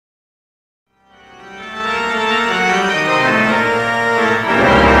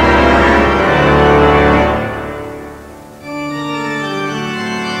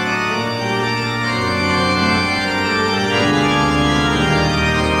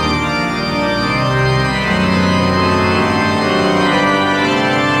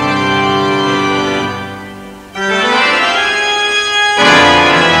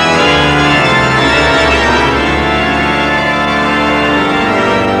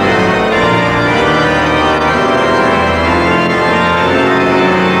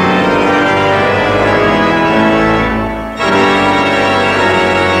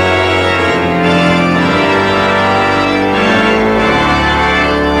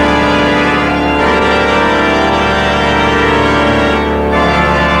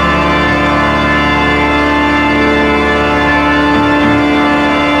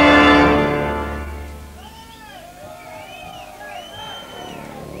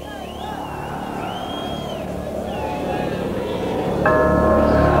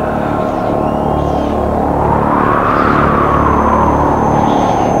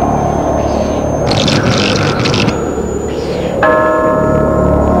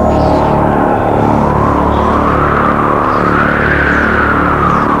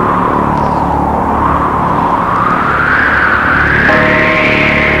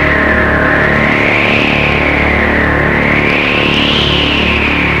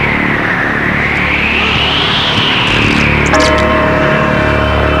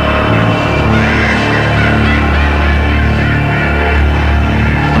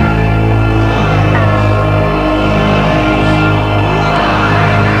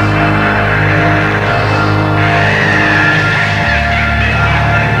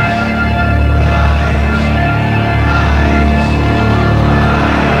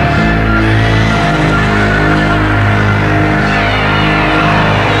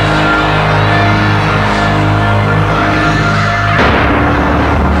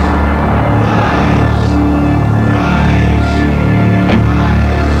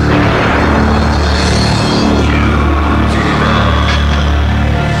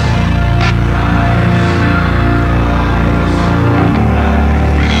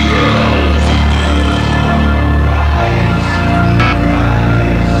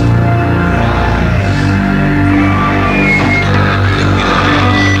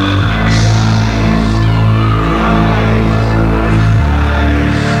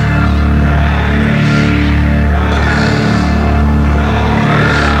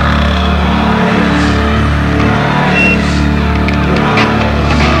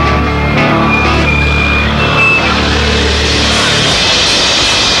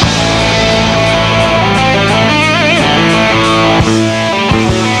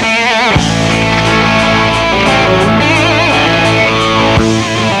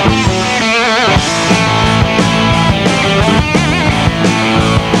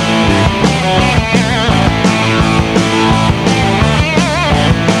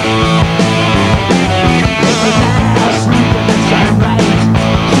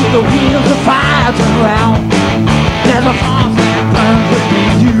around. There's a force that burns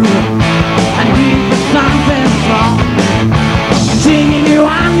within you, and need for something strong, singing you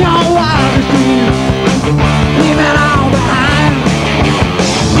on your wildest dreams, leave it all behind,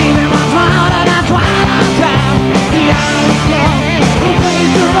 leaving my heart and that's why I'm down. The hour is gone, the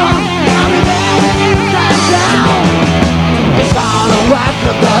place to run, I'll be there when you crash down. It's all the work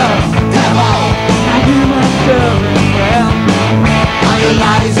of the devil, and you must serve him well. All your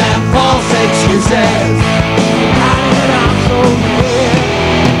lies and false excuses, you got it all so clear.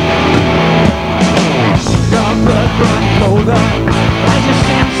 Your blood runs colder as your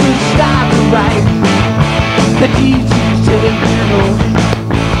senses start to rise. The deeds you taken over,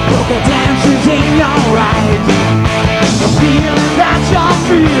 broken dances in your eyes. The feeling that you're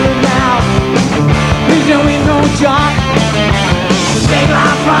feeling now is doing no joy. The big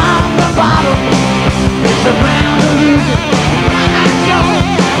life from the bottom, it's a brand illusion, and that's going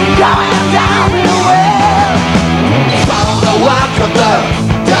down real well. It's all the work of the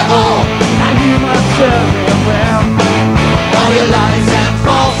devil, and you must serve him well. All your lies and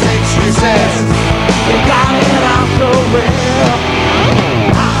false excuses, you got it all so well.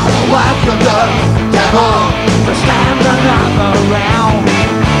 All the work of the devil, to stand another round.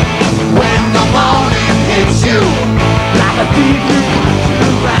 When the morning hits you, like a thief you punch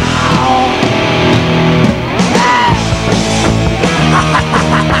around.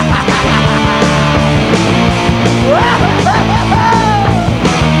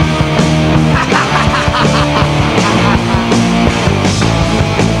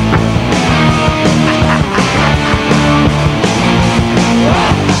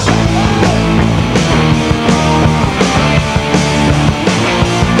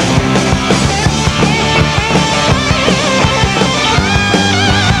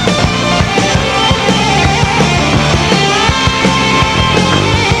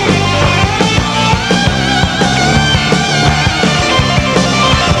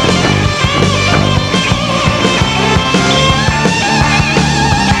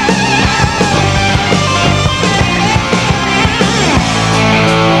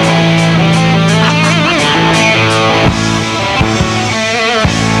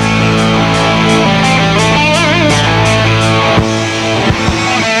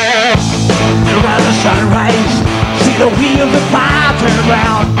 Sunrise, see the wheels of fire turn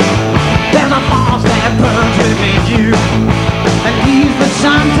around. There's a force that burns within you and leaves with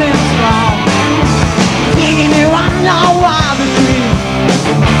something strong, thinking you on your wildest dreams,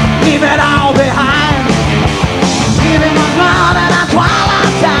 leave it all behind, giving my blood and a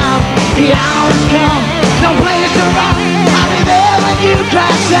twilight time. The hour's come, no place to run, I'll be there when you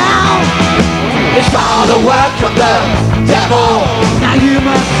crash down. It's all the work of the devil, now you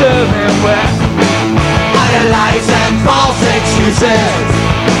must serve him well. Your lies and false excuses,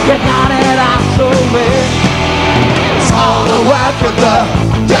 you got it all so well. It's all the work of the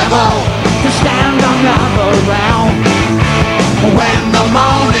devil, to stand another round. When the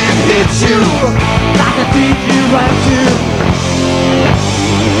morning hits you, like a thief you run to.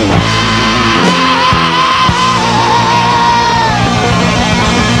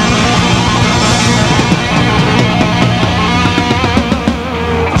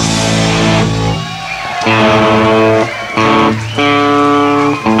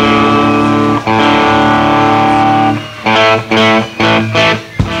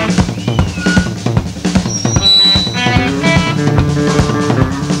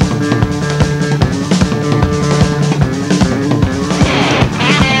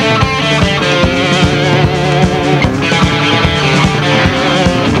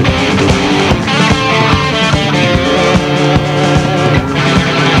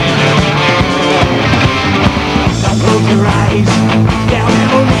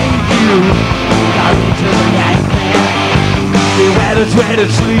 Try to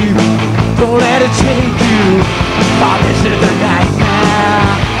sleep, don't let it take you, for this is the nightmare.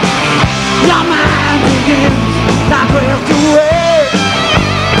 Your mind begins to drift away.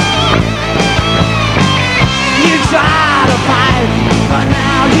 You try to fight, but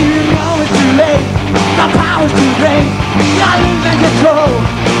now you know it's too late. The power's too great, you're losing control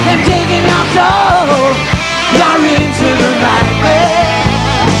and taking your soul. You're into the nightmare.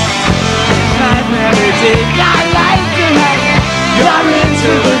 Nightmare is in your life tonight. You're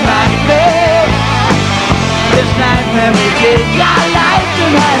into the nightmare. This nightmare will take your life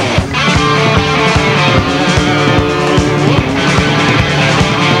tonight.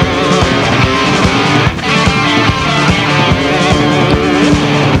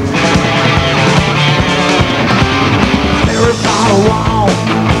 Mirrors on the wall,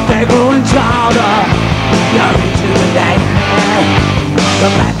 they're growing taller. You're into the nightmare. The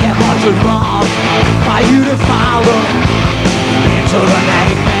black and white too long for you to follow into the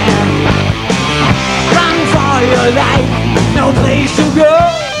nightmare. Run for your life, no place to go.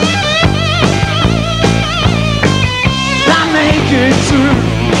 The naked truth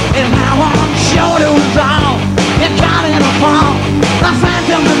is now on show to us all. You're caught in a fall, the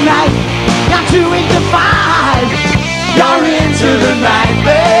phantom of night. You're too weak to fight. You're into the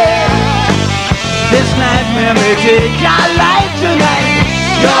nightmare. This nightmare may take your life tonight.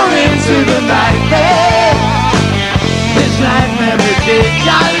 You're into the nightmare. This nightmare may take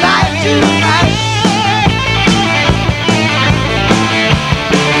your life tonight.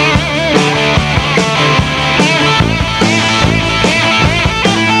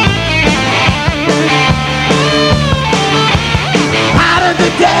 Out of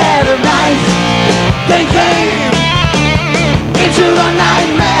the dead of night, they came into the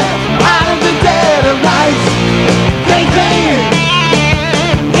nightmare. Out of the dead of night, they came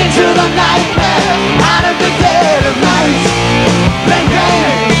into the nightmare. Out of the dead of night, they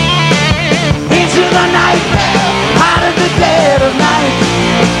came into the nightmare. Out of the dead of night,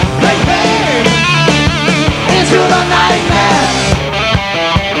 they came into the nightmare.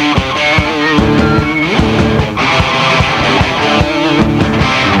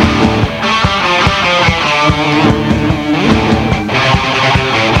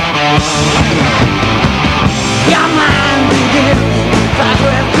 Your mind begins to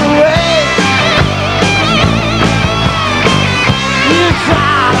drift away. You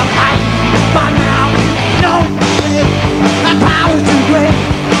try to fight, but now no way. The power's too great.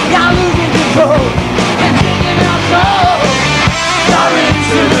 You're losing control and taking your soul. You're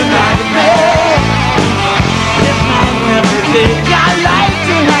into the nightmare. This nightmare will take your life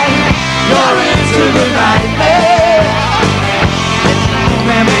tonight. You're into the nightmare. This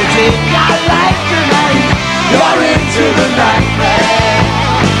nightmare will take your life tonight. You're into the nightmare.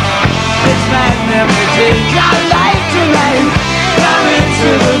 This nightmare may take your life tonight. You're into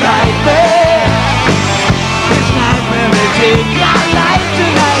the nightmare. This nightmare may take your life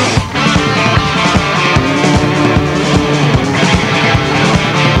tonight.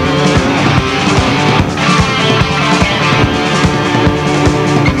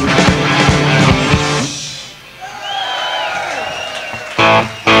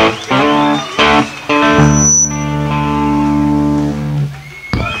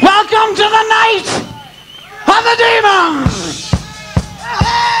 Welcome to the night of the demons.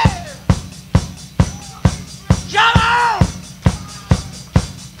 Come on.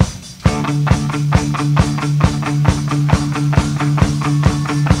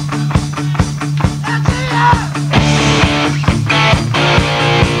 Let's see ya.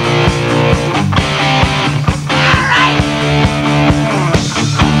 All right.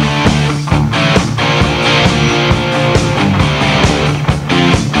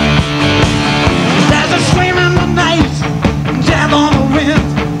 There's a scream in the night, death on the wind,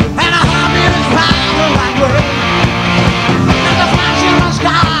 and a heartbeat is pounding like wood. There's a flash in the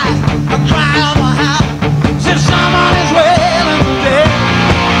sky, a cry of a howl, since someone is wailing the dead.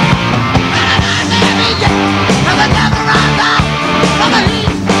 And a nightmare begins, and the devil runs out from the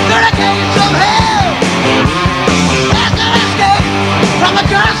heat through the gates of hell. There's no escape from the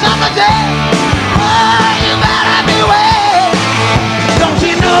curse of the dead. Oh, you better beware. Don't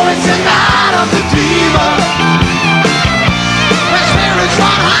you know it's the night of the demon? When spirits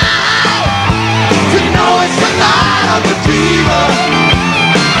run high, you know it's the night of the demon.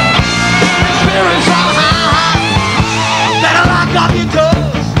 When spirits run high, better lock up your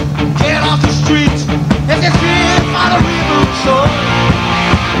doors, get off the street, if you feel for the reboot soul.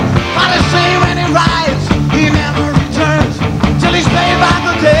 For they say when he rides, he never returns, till he's paid by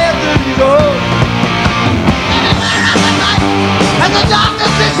the dead that he owes. Anywhere on the night, and the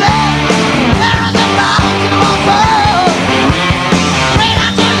darkness is here, there is a mountain of fall. Rain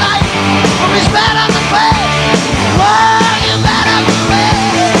out your life, will be spared on the way. Whoa, you better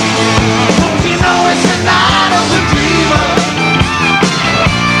beware. Don't you know it's the night of the demon?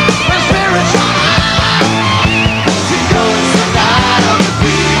 When spirits run high, you know it's the night of the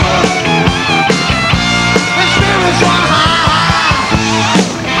demon. When spirits run high.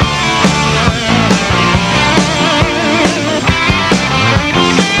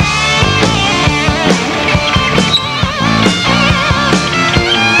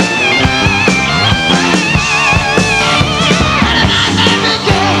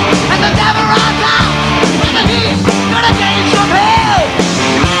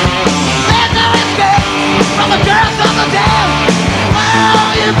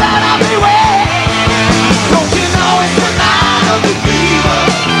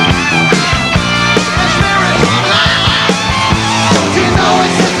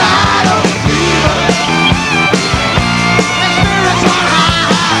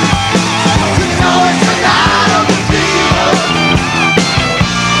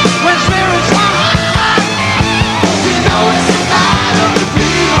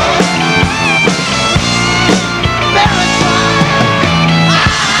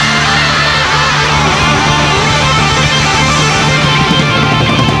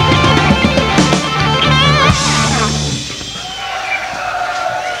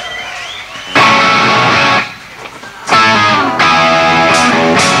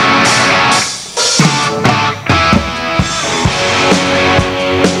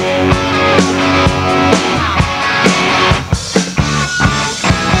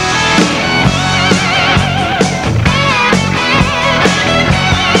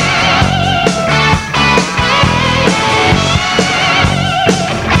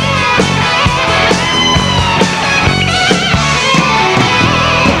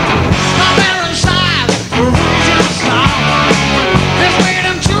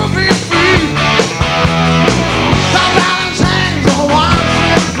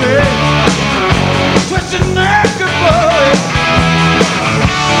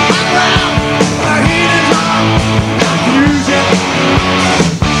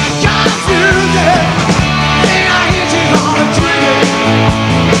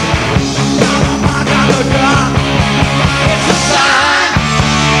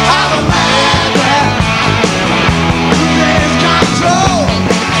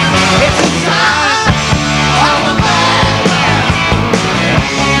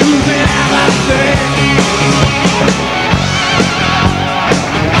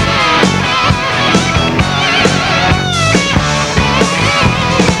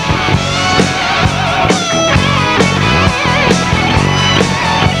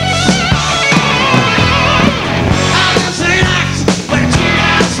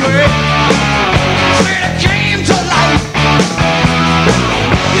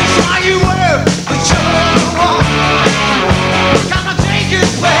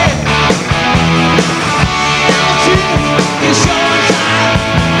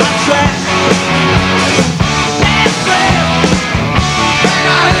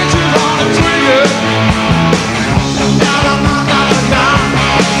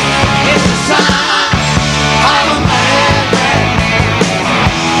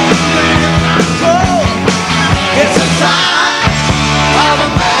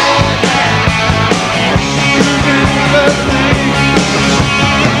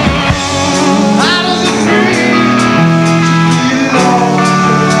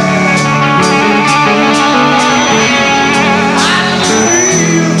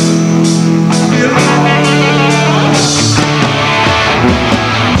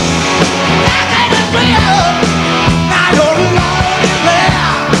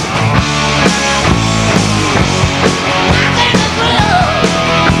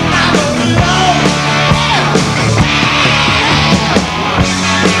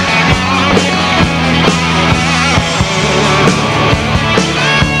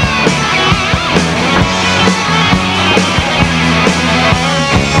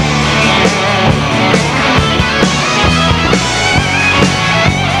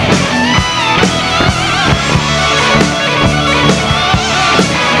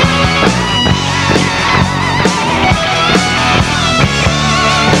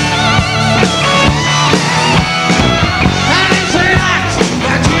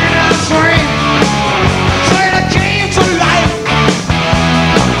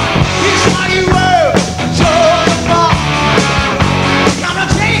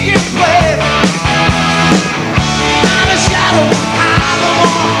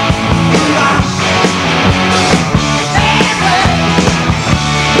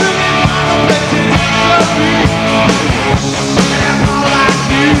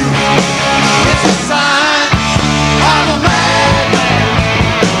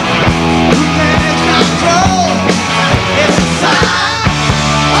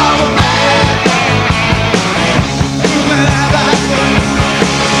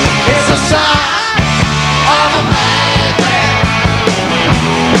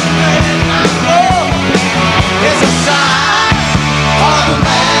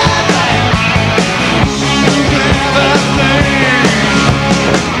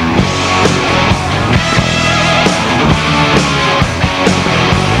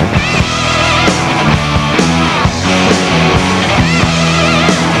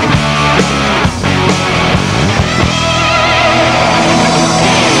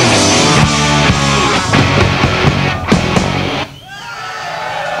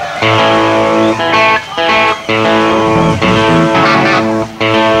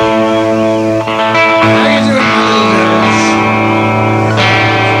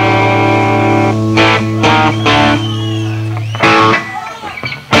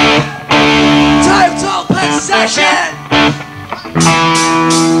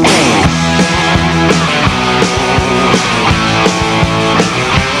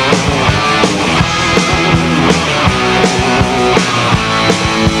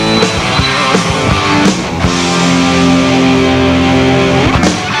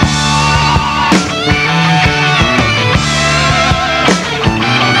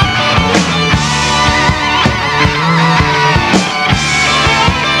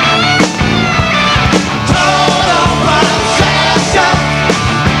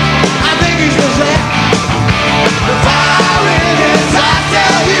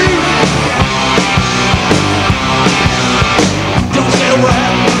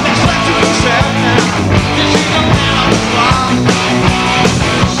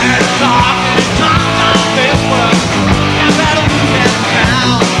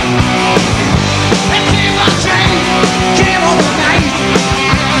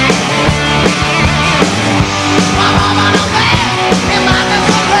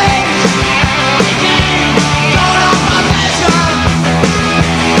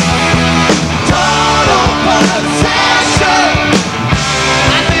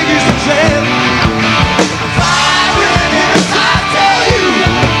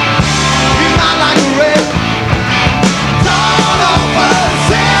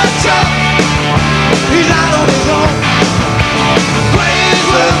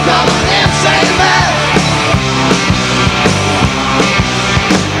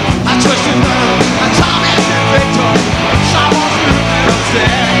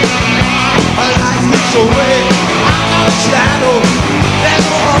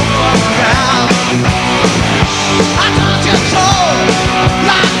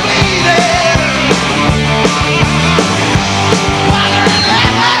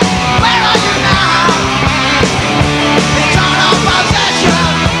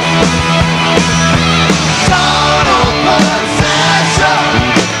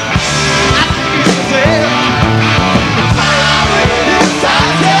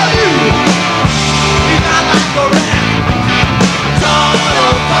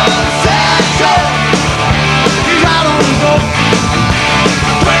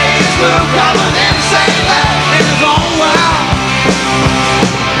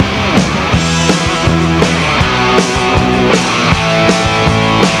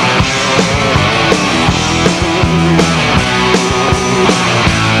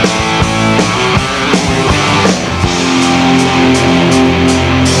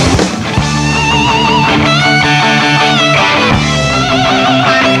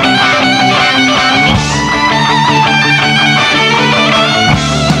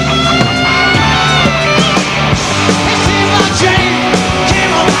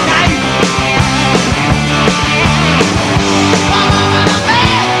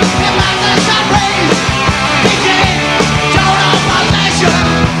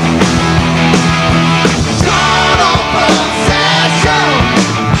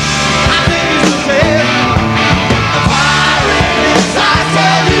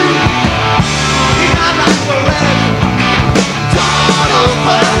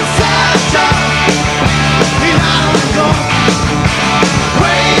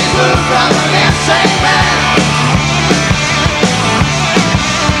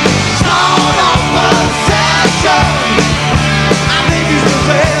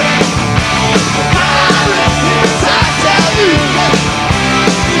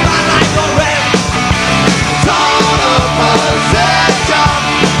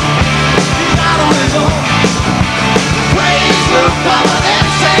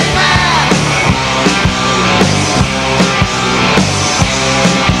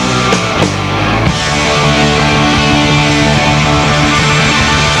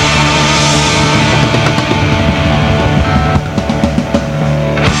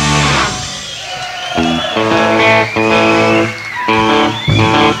 This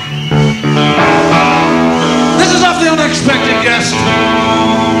is off the unexpected guest.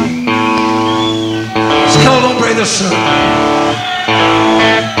 It's called Hombre the Sun.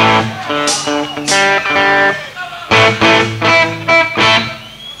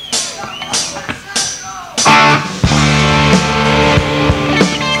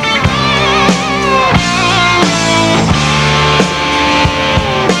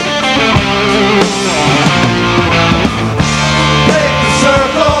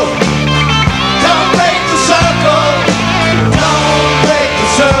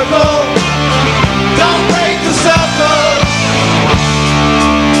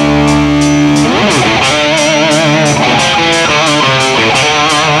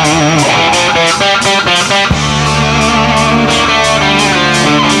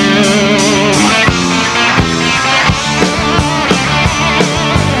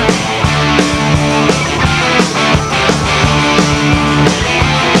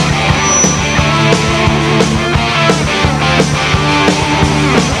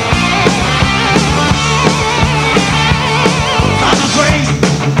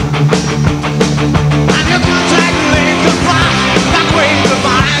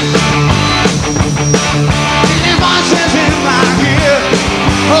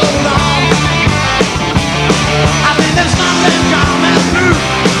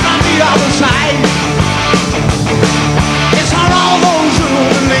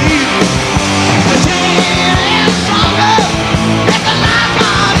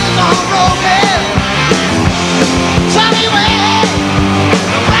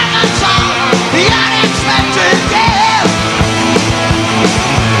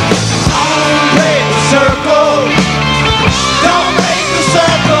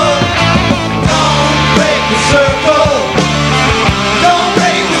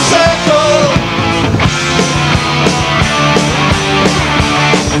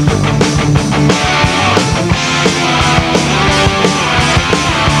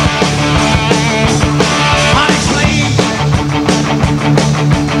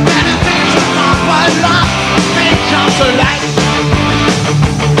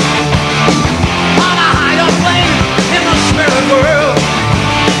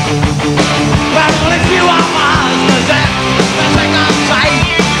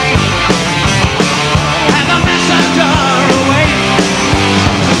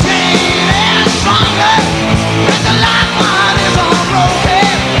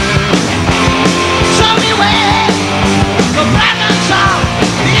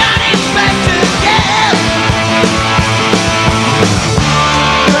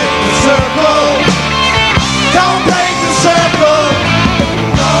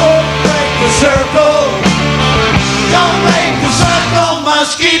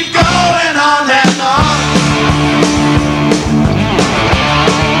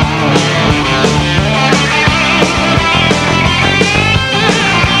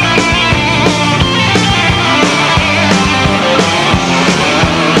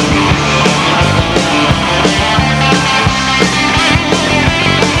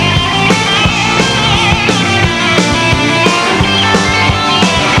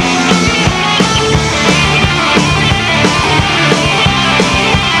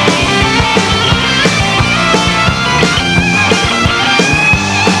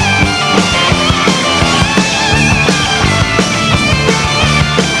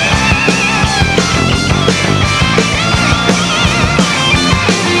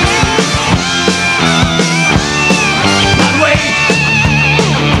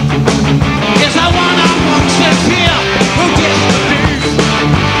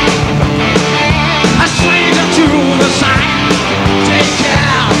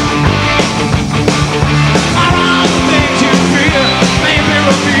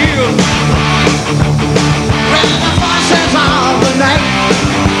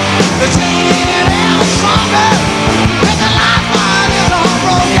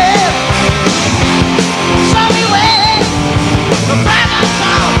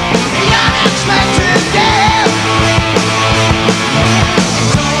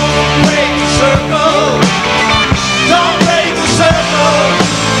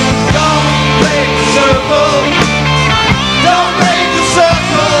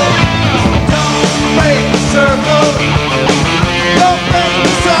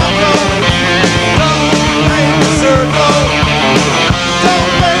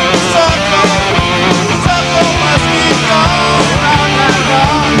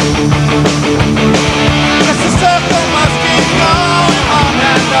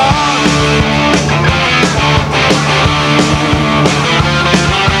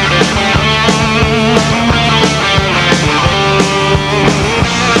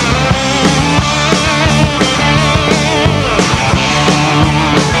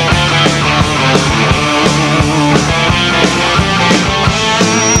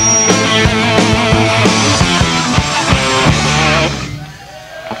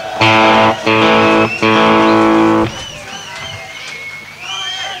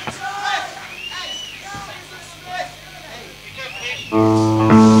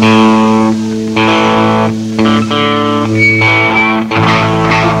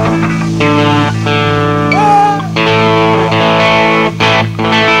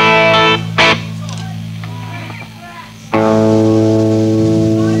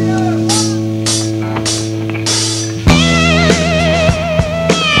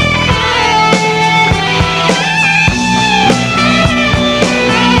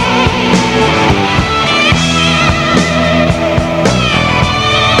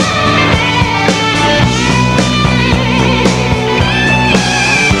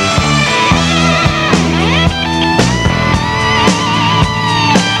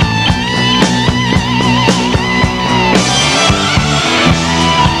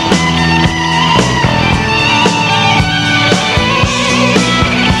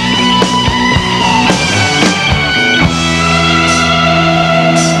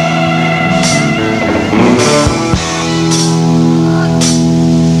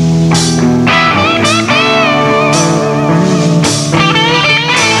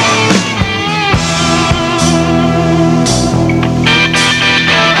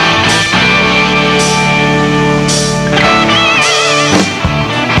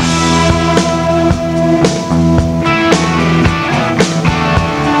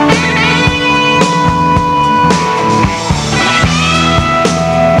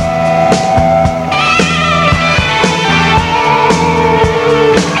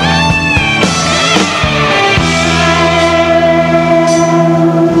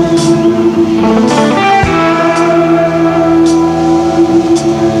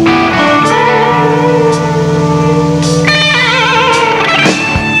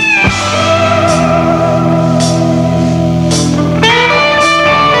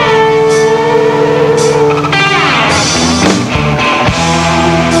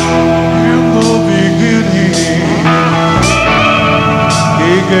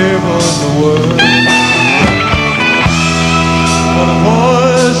 favors the world, but a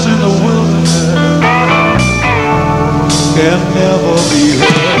voice in the wilderness can never be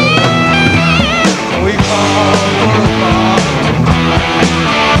heard. We call for the Father,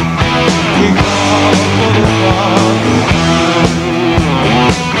 we call for the Father.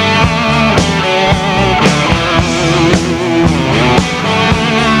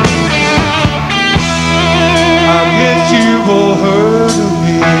 I guess you've all heard of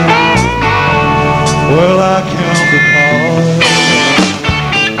me. Well, I count the cost.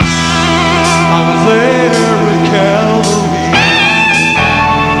 I was there at Calvary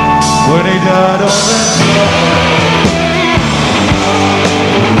when he died on that cross.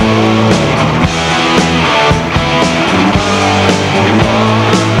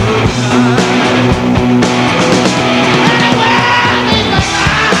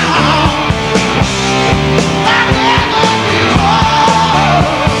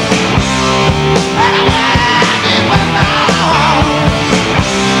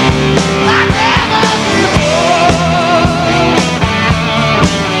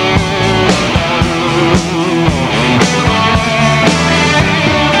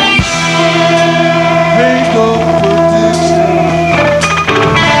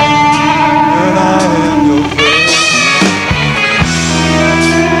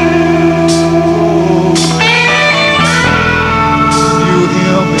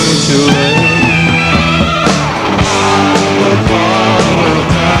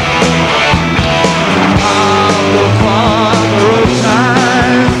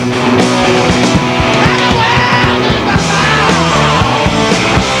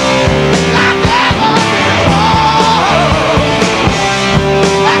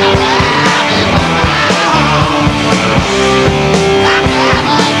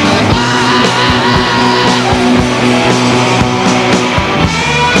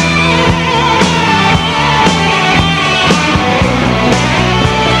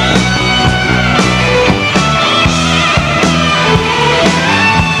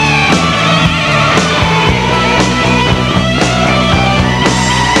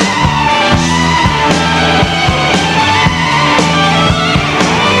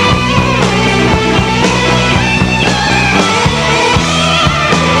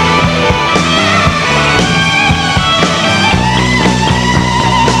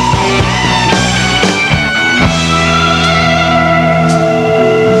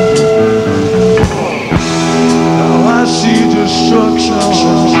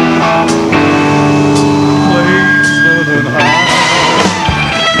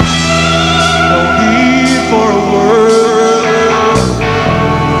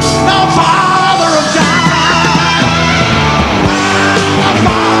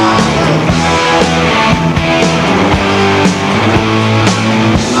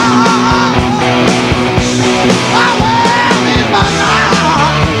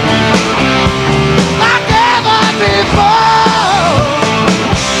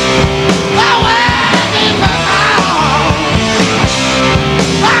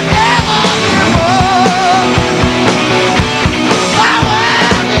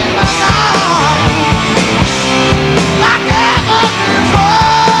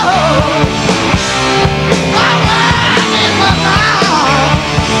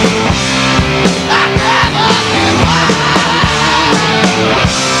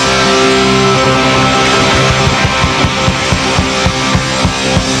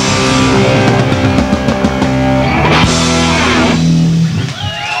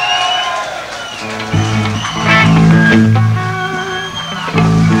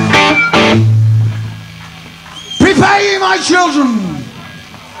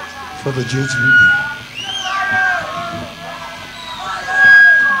 For the judgment day.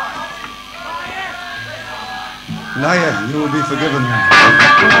 Liar, you will be forgiven.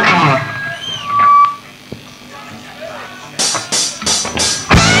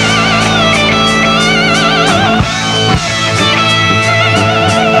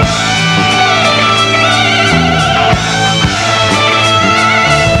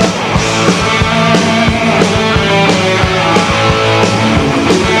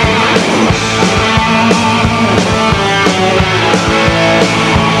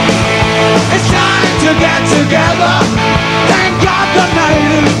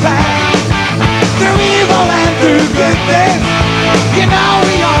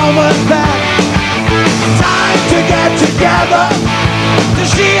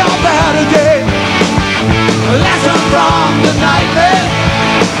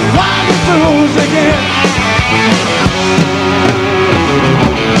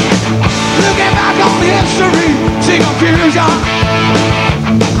 Looking back on history, see confusion.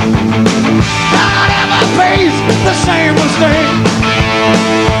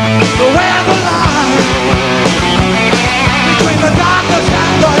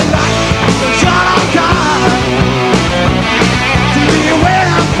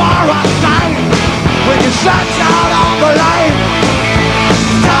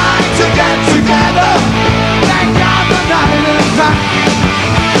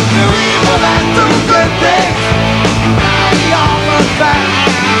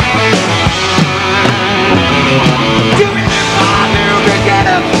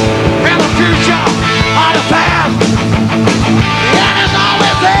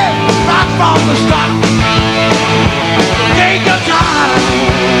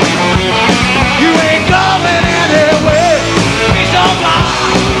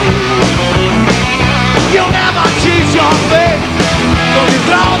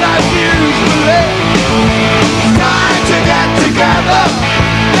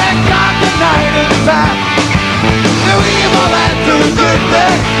 night is back. Through evil and through good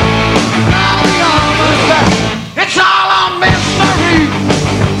things, now the armor's back. It's all a mystery,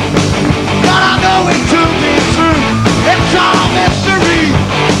 but I know it to be true. It's all a mystery,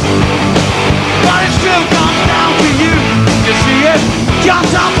 but it still comes down to you. You see it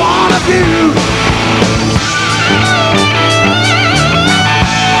jumps up on a view.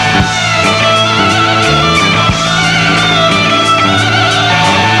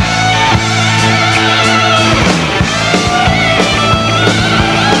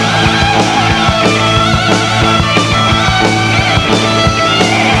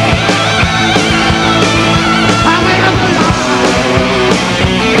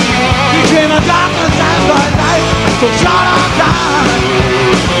 So shut up time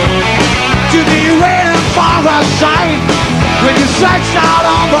to be waiting for a sign when you stretched out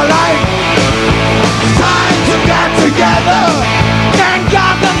on the light. It's time to get together. Thank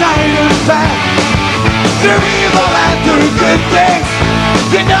God the night is back. Through evil and through good things,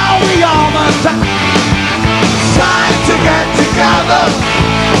 you know we all must have. It's time to get together.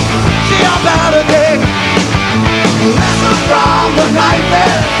 See a better day. Lesson from the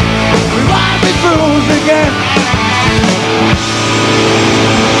nightmare. We might be fools again.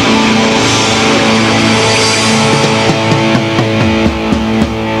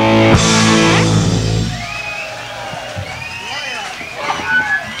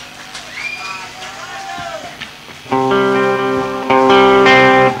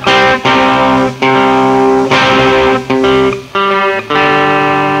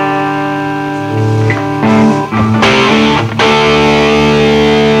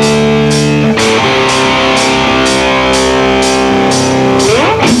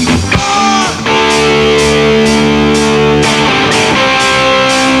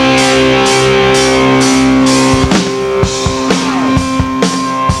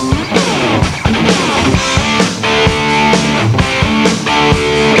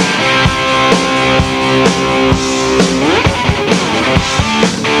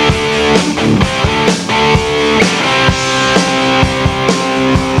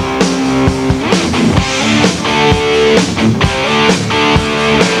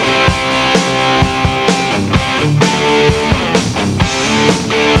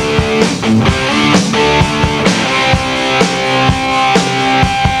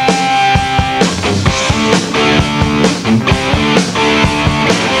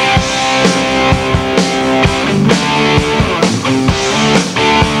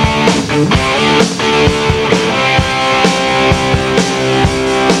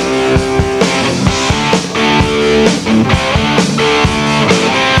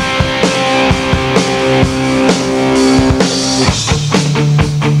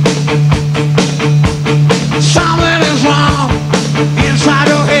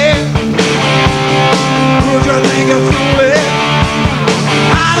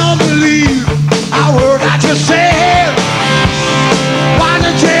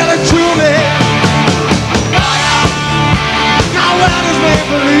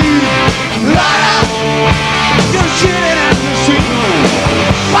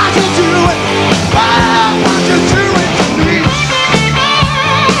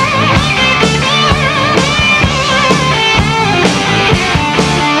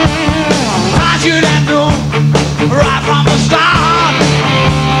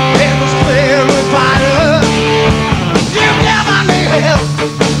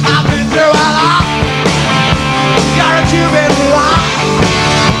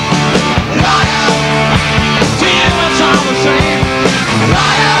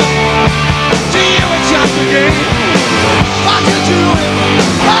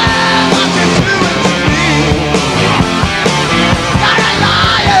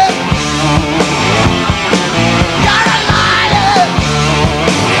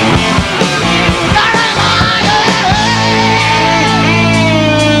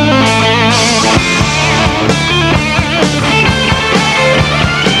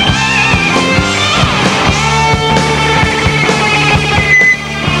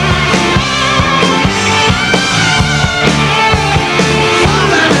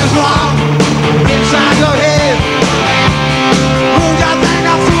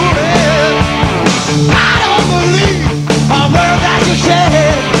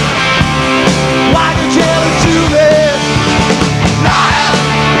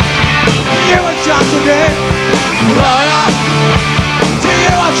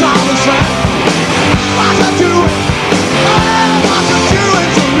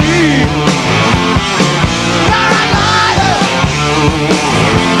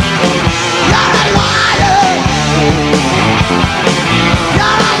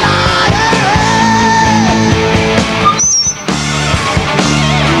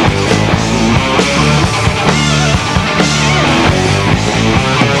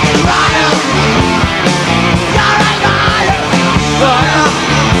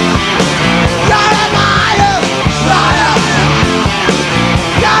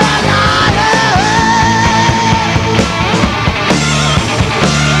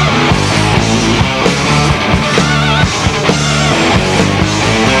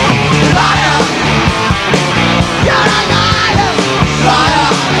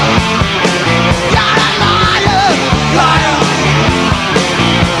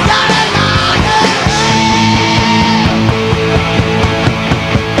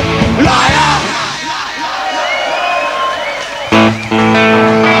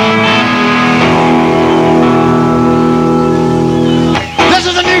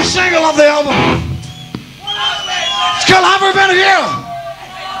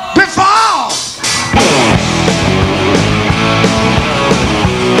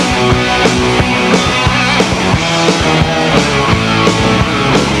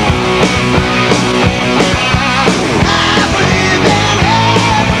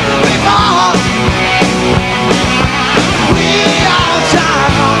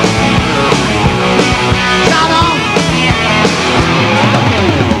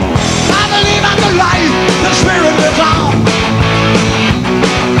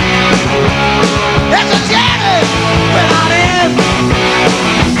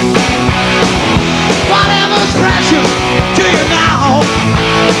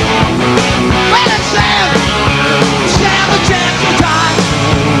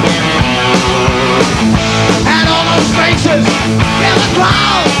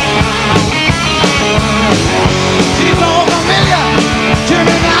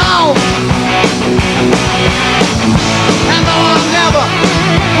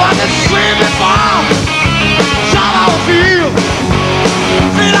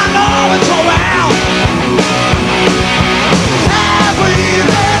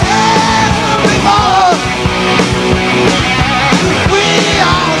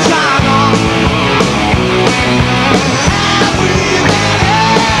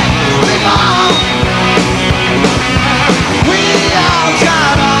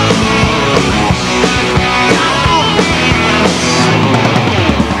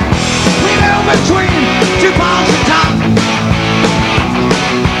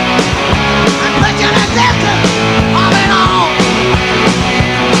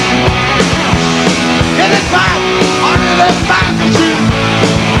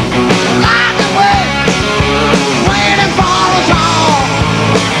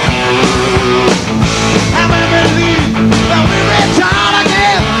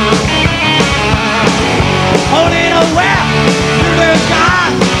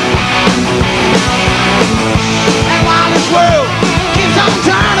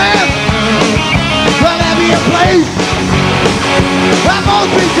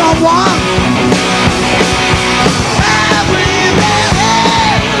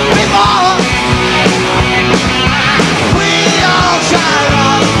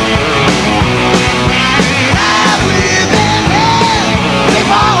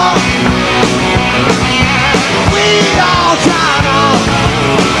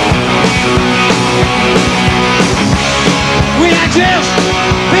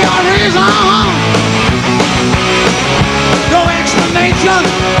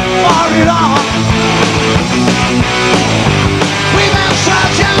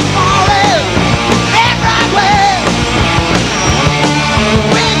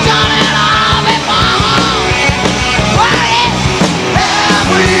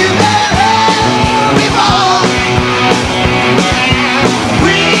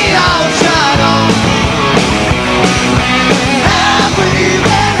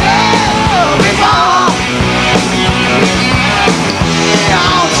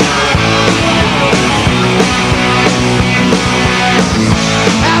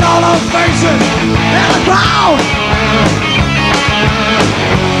 faces in the crowd.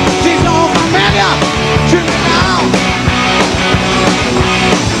 She's so familiar to me now.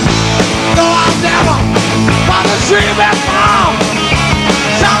 Though I've never found the street before,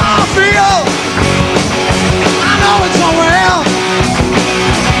 somehow I feel I know it's somewhere else.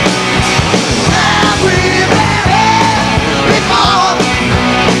 We've been here before.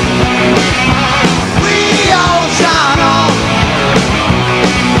 We all shine on.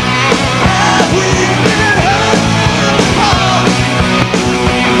 We've been here before.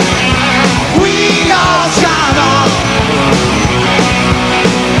 We all shine on.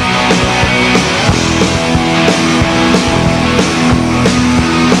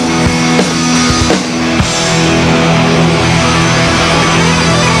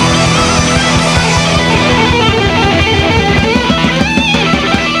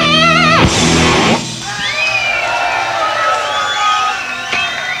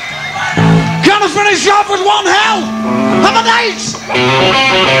 Finish off with one hell of a night.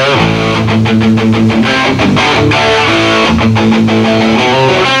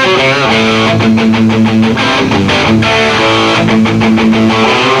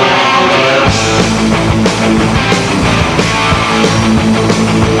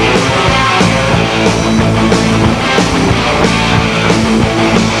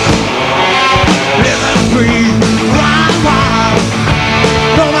 Living free, run wild.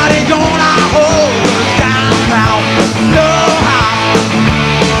 Nobody gonna hold us down now. No how.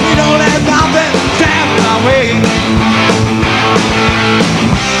 We don't let nothing stand in our way.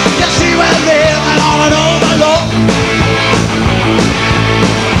 You see we're living on an overload.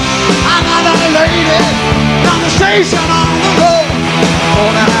 Another lady on the station on the road.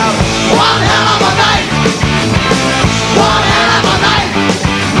 Gonna have one hell of a night. One hell of a night.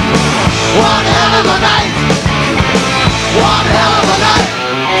 One hell of a night. One hell of a night.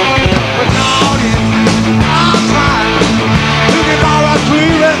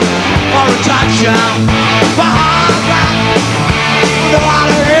 For a touchdown, behind that, the out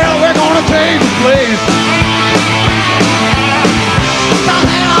of hell we're gonna take the place.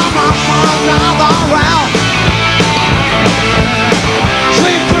 Something on my phone now around.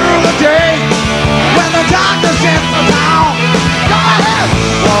 Sleep through the day when the doctor's in the town. Go ahead,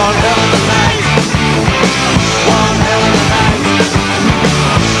 one hell of a night. One hell of a night.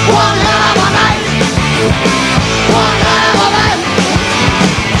 One hell of a night. One hell of a night.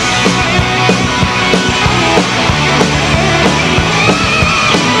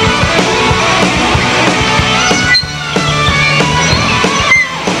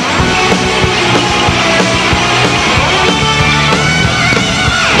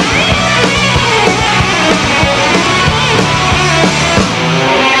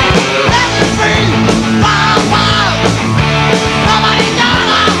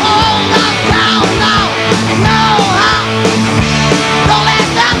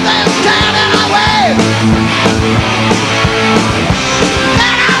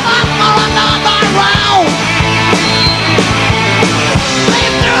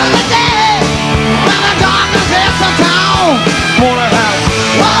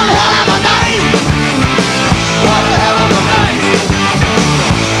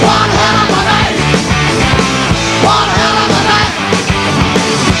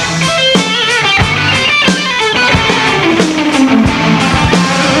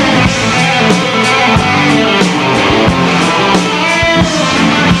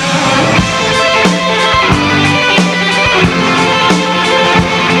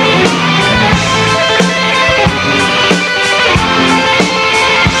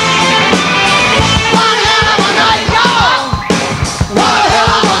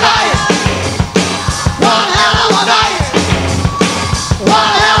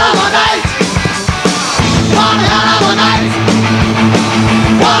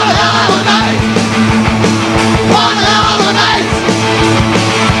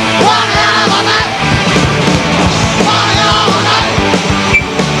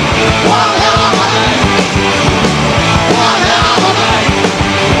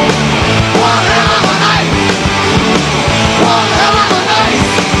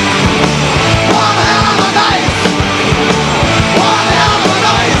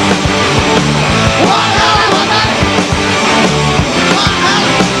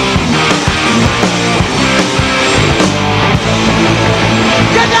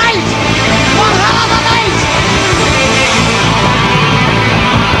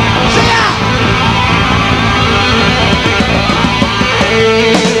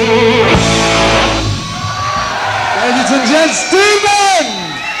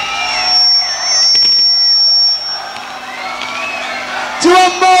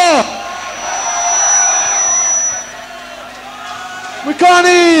 One more. can't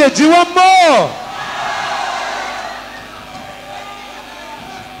hear you. Do you want more?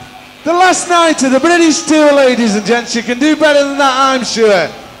 The last night of the British tour, ladies and gents. You can do better than that, I'm sure.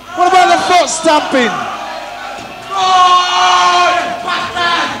 What about the foot stamping?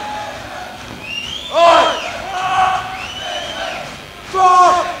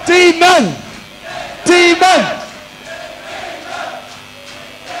 Demon! Demon!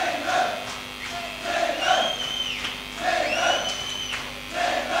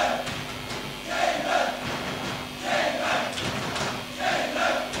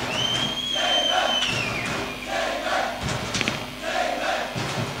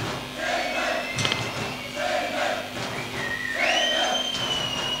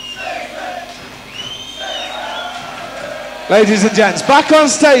 Ladies and gents, back on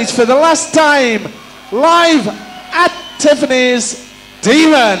stage for the last time, live at Tiffany's,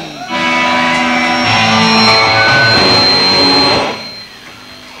 Demon.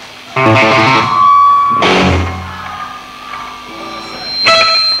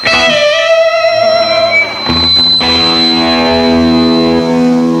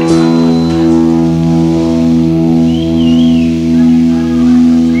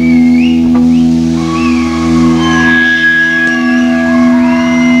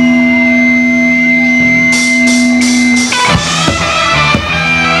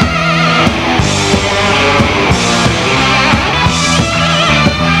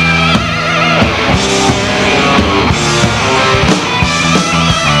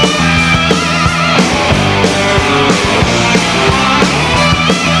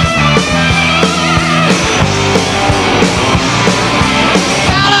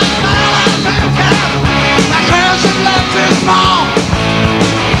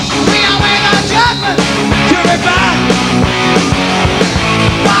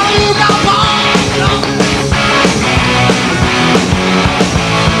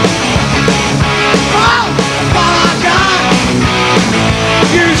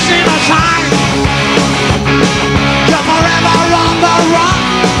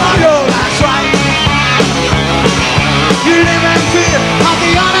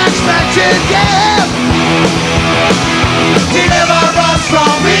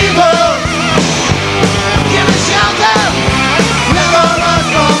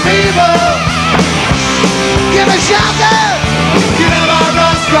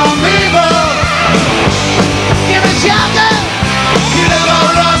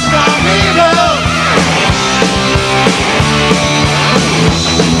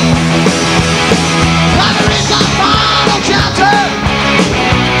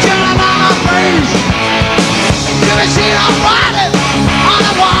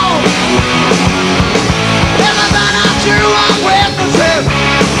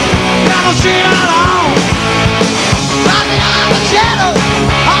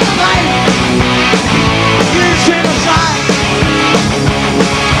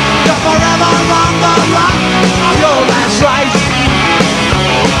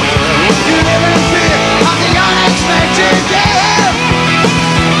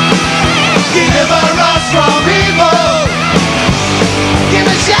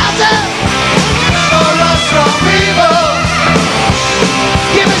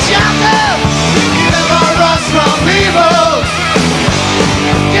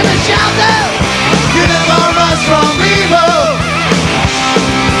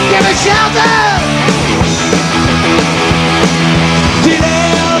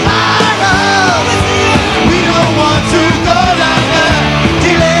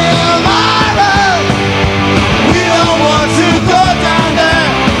 We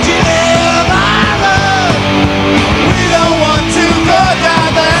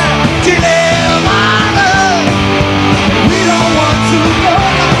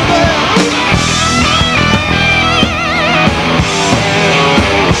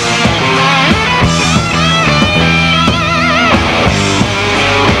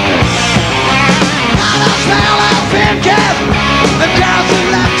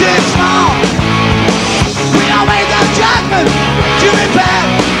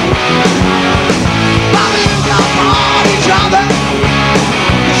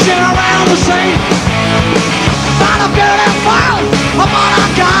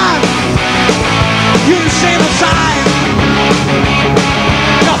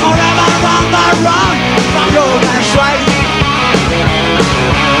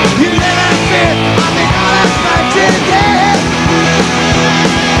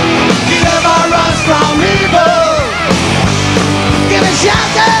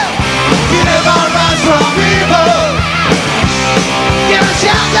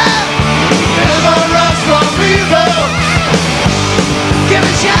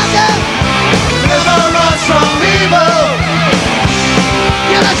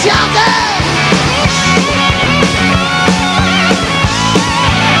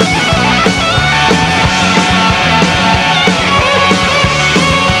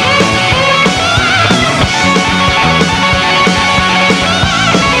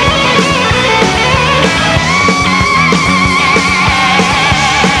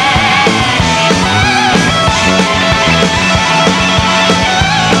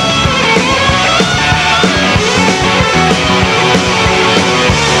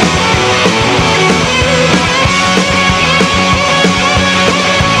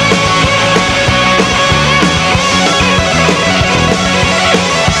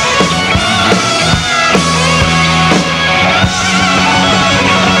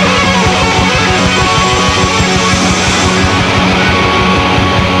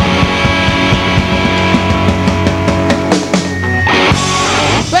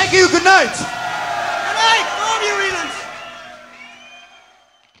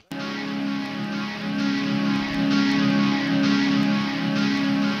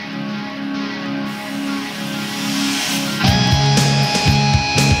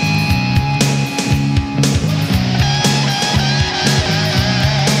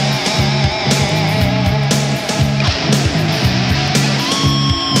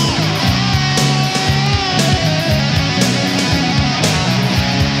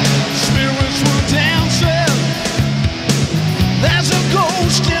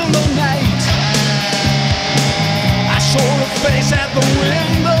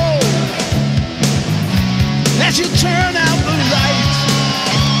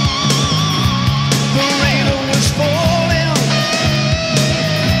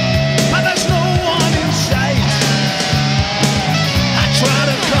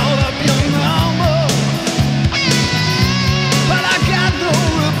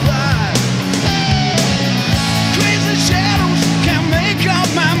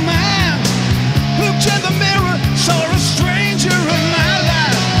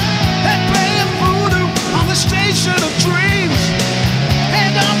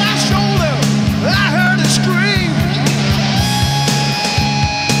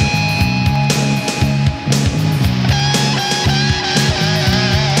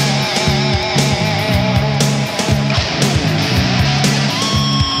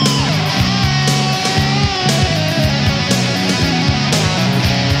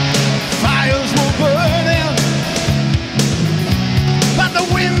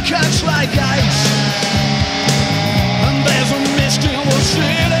cuts like ice, and there's a mist in the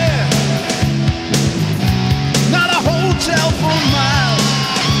city, not a hotel for miles.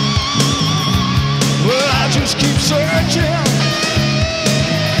 Well, I just keep searching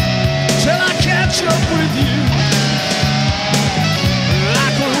till I catch up with you,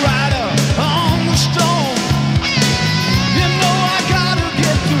 like a rider on the storm. You know I gotta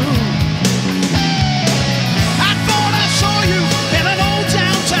get through. I thought I saw you in an old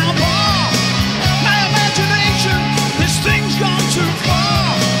downtown bar. My imagination, this thing's gone too far.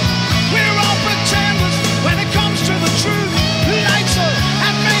 We're all pretenders when it comes to the truth. Lights up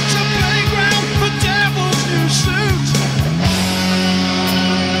and makes a playground for devil's new suit.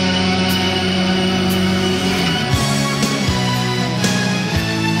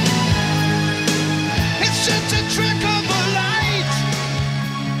 It's just a trick of the light.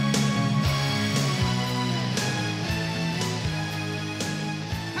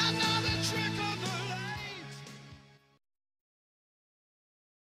 Another trick of the light.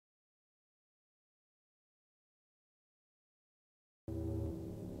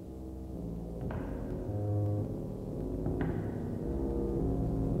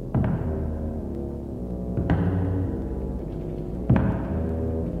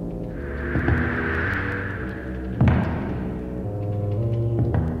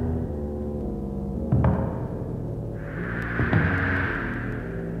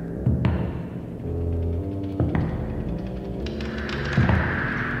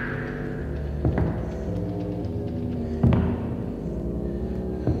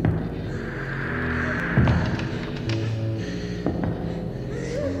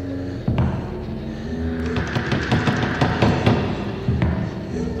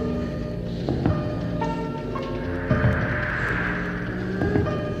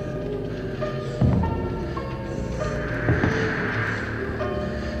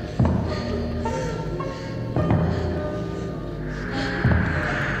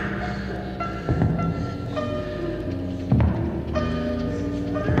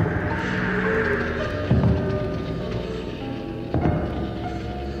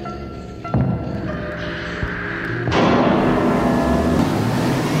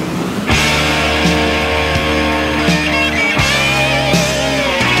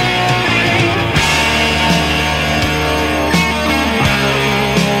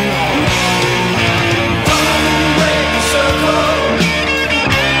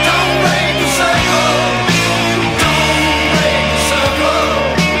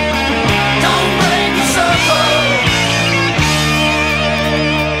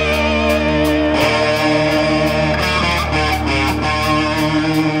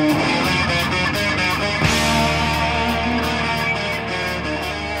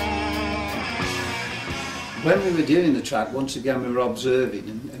 When we were doing the track, once again we were observing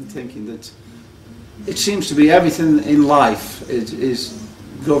and thinking that it seems to be everything in life is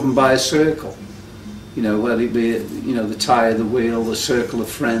governed by a circle. You know, whether it be, you know, the tyre, the wheel, the circle of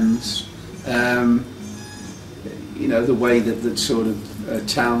friends, you know, the way that sort of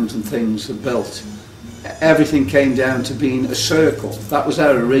towns and things are built. Everything came down to being a circle. That was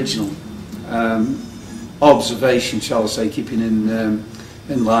our original observation, shall I say, keeping in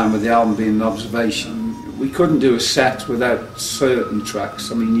line with the album being an observation. We couldn't do a set without certain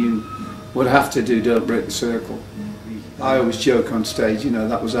tracks. I mean, you would have to do Don't Break the Circle. I always joke on stage, you know,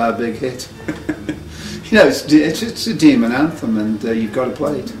 that was our big hit. You know, it's a demon anthem, and you've got to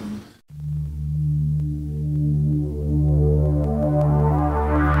play it.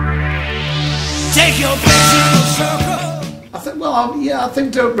 Take your place in the circle. I think, well, yeah, I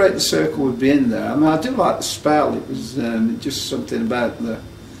think Don't Break the Circle would be in there. I mean, I do like the spell. It was just something about that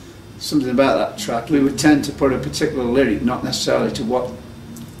track. We would tend to put a particular lyric, not necessarily to what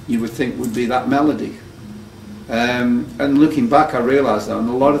you would think would be that melody. And looking back, I realised that on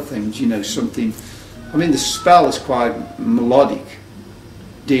a lot of things, you know, something. I mean, the spell is quite melodic,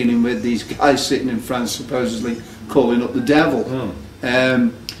 dealing with these guys sitting in front, supposedly calling up the devil.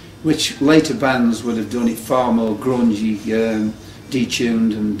 Which later bands would have done it far more grungy,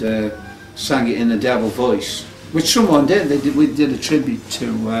 detuned, and sang it in a devil voice. Which someone did. We did a tribute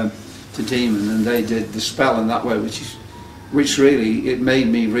to Demon, and they did the spell in that way, which really it made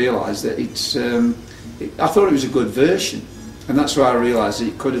me realise that it's. I thought it was a good version, and that's why I realised that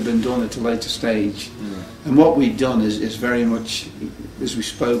it could have been done at a later stage. And what we'd done is very much, as we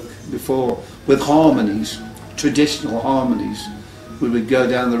spoke before, with harmonies, traditional harmonies. We would go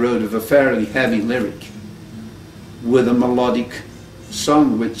down the road of a fairly heavy lyric with a melodic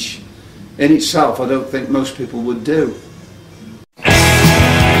song, which in itself I don't think most people would do.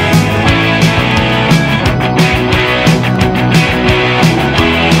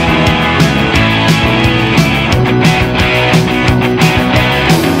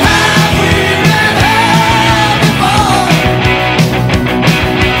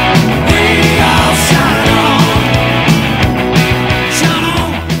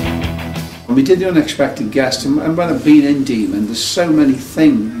 We did The Unexpected Guest, and when I've been in Demon, there's so many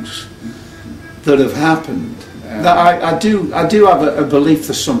things that have happened that I do have a belief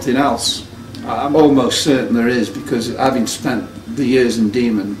there's something else. I'm almost certain there is, because having spent the years in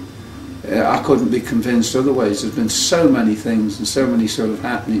Demon, I couldn't be convinced otherwise. There's been so many things and so many sort of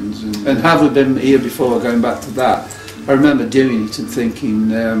happenings, and have we been here before, going back to that, I remember doing it and thinking,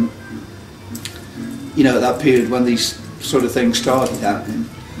 you know, at that period when these sort of things started happening,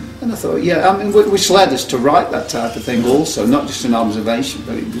 and I thought, yeah, I mean, which led us to write that type of thing also, not just an observation,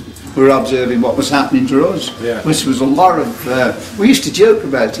 but we were observing what was happening to us, which was a lot of, we used to joke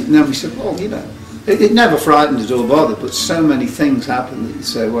about it, and then we said, well, you know, it never frightened us or bothered, but so many things happen that you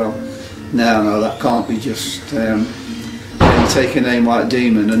say, well, no, that can't be just, you take a name like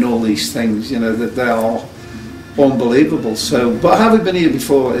Demon and all these things, you know, that they are unbelievable. So, but have we been here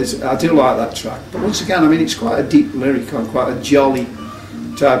before? I do like that track, but once again, I mean, it's quite a deep lyric on quite a jolly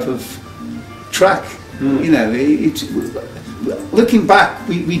type of track. You know, looking back,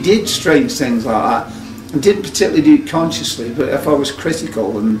 we did strange things like that, and didn't particularly do it consciously, but if I was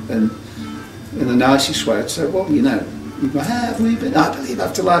critical and in the nicest way, I'd say, well, you know, have we been? I believe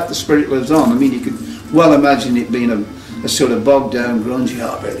after life the spirit lives on. I mean, you could well imagine it being a sort of bogged down grungy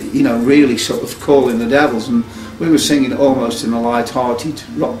art, really, you know, really sort of calling the devils, and we were singing it almost in a light-hearted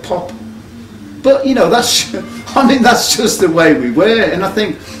rock pop. But, you know, that's, I mean, that's just the way we were, and I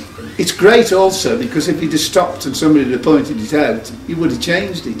think it's great also, because if he'd have stopped and somebody had pointed it out, he would have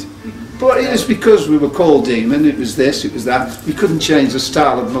changed it. But it was because we were called Demon, it was this, it was that. We couldn't change the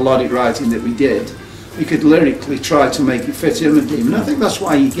style of melodic writing that we did. We could lyrically try to make it fit in with Demon. I think that's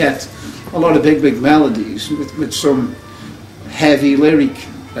why you get a lot of big melodies with some heavy lyric,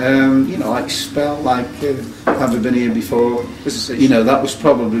 you know, like Spell, like Have We Been Here Before? You know, that was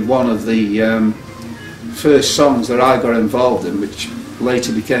probably one of the first songs that I got involved in, which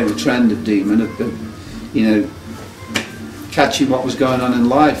later became a trend of Demon, you know, catching what was going on in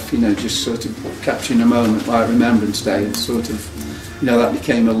life, you know, just sort of capturing a moment like Remembrance Day, and sort of, you know, that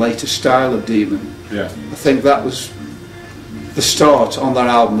became a later style of Demon. Yeah. I think that was the start on that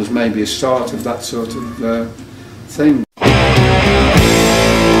album, was maybe a start of that sort of thing.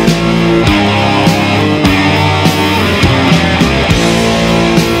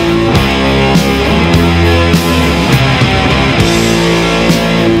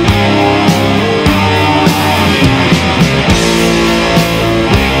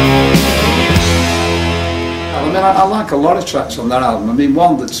 I like a lot of tracks on that album. I mean,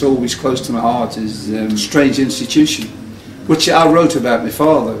 one that's always close to my heart is Strange Institution, which I wrote about my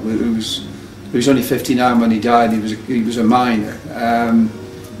father, who was only 59 when he died. He was a miner,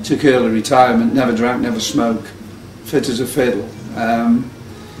 took early retirement, never drank, never smoked, fit as a fiddle.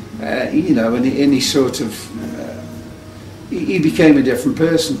 You know, and he sort of, he became a different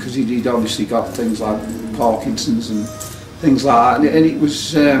person, because he'd obviously got things like Parkinson's and things like that, and it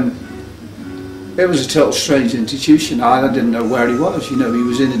was a total strange institution. I didn't know where he was, you know, he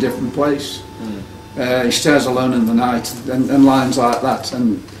was in a different place. He stares alone in the night, and lines like that,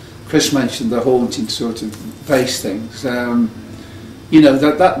 and Chris mentioned the haunting sort of bass things. You know,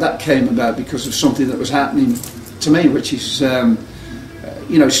 that came about because of something that was happening to me, which is,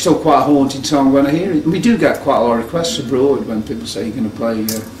 you know, still quite a haunting song when I hear it. And we do get quite a lot of requests abroad when people say you're going to play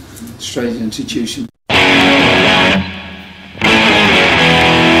Strange Institution.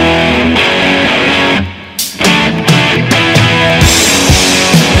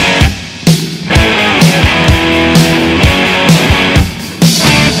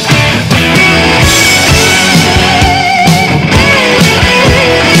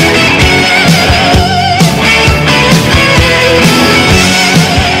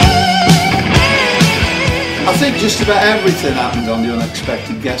 Just about everything happened on The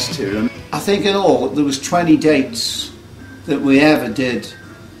Unexpected Guest here, and I think in all there was 20 dates that we ever did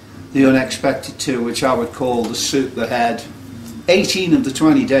The Unexpected to, which I would call the suit the head. 18 of the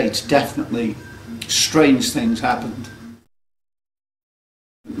 20 dates, definitely strange things happened.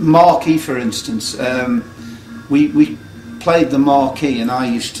 Marquee, for instance, we played the Marquee, and I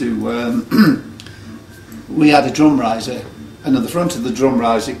used to, we had a drum riser, and at the front of the drum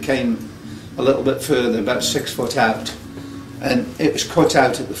riser it came a little bit further, about 6 foot out, and it was cut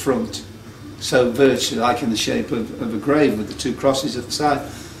out at the front, so virtually like in the shape of a grave with the two crosses at the side.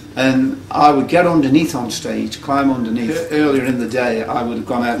 And I would get underneath on stage, climb underneath. Earlier in the day I would have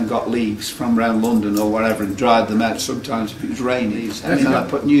gone out and got leaves from around London or wherever and dried them out sometimes if it was raining, and then I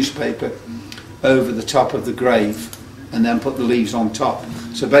put newspaper over the top of the grave and then put the leaves on top.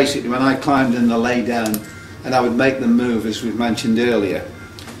 So basically when I climbed in, they lay down, and I would make them move, as we've mentioned earlier,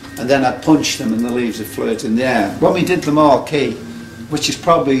 and then I'd punch them and the leaves would float in the air. When we did the Marquee, which is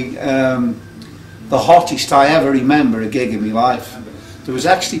probably the hottest I ever remember a gig in my life. There was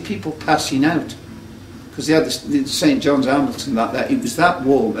actually people passing out because they had the St John's Hamilton it was that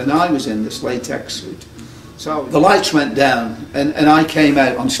warm, and I was in this latex suit. So the lights went down, and I came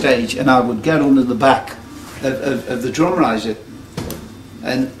out on stage, and I would get under the back of the drum riser,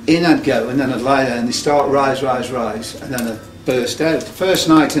 and in I'd go, and then I'd lie there, and they start rise, rise, rise, and then I'd burst out. The first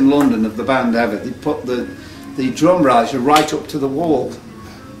night in London of the band ever, they put the drum riser right up to the wall.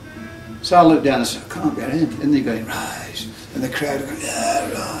 So I looked down and said, I can't get in. And they're going, rise. And the crowd are going,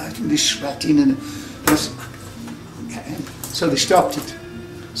 yeah, right. And they're sweating. And I said, I can't get in. So they stopped it.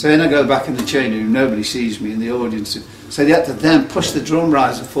 So then I go back in the changing room, nobody sees me in the audience. So they had to then push the drum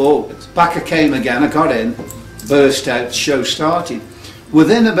riser forward. Back I came again, I got in, burst out, the show started.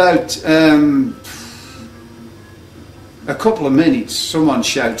 Within about a couple of minutes, someone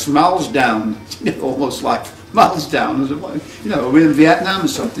shouts, "Mal's down," almost like, "Mal's down," we're in Vietnam or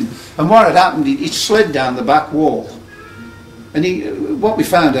something. And what had happened, he slid down the back wall. And what we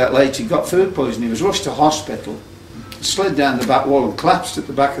found out later, he got food poisoning, he was rushed to hospital, slid down the back wall and collapsed at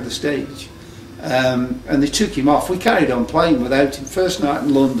the back of the stage. And they took him off. We carried on playing without him. First night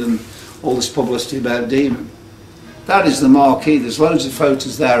in London, all this publicity about Demon. That is the marquee. There's loads of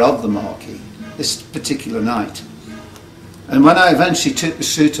photos there of the marquee, this particular night. And when I eventually took the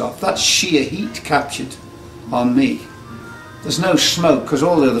suit off, that's sheer heat captured on me. There's no smoke, because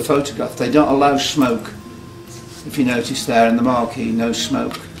all the other photographs, they don't allow smoke. If you notice there in the marquee, no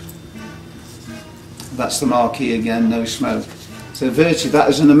smoke. That's the marquee again, no smoke. So virtually that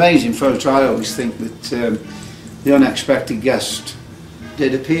is an amazing photo. I always think that the unexpected guest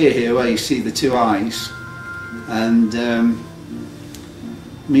did appear here, where you see the two eyes. And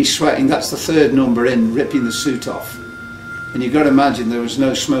me sweating, that's the third number in, ripping the suit off. And you've got to imagine there was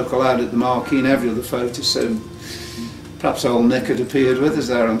no smoke allowed at the marquee in every other photo, so perhaps old Nick had appeared with us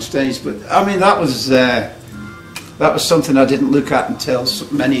there on stage. But I mean, that was something I didn't look at until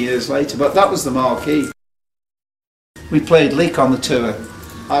many years later, but that was the marquee. We played Leek on the tour.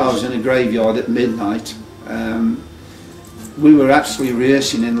 I was in a graveyard at midnight. We were actually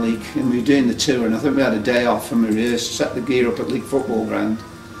rehearsing in Leek, and we were doing the tour, and I think we had a day off and we rehearsed, set the gear up at Leek football ground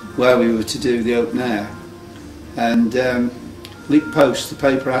where we were to do the open air. And Leek Post, the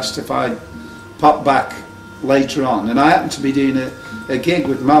paper, asked if I'd pop back later on, and I happened to be doing a gig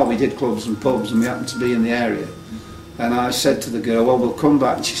with Mal. We did clubs and pubs, and we happened to be in the area. And I said to the girl, well, we'll come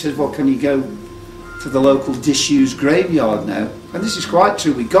back. And she said, well, can you go to the local disused graveyard now? And this is quite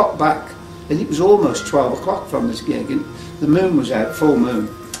true. We got back, and it was almost 12 o'clock from this gig, and the moon was out, full moon.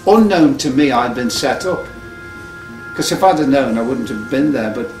 Unknown to me, I'd been set up, because if I'd have known, I wouldn't have been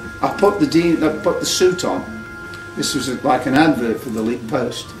there. But I put the suit on. This was like an advert for the Leek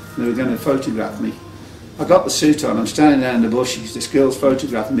Post. They were going to photograph me. I got the suit on, I'm standing there in the bushes, this girl's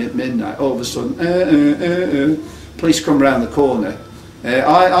photographing me at midnight. All of a sudden, police come round the corner.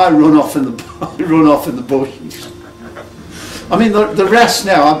 I run off in the bushes. I mean, the rest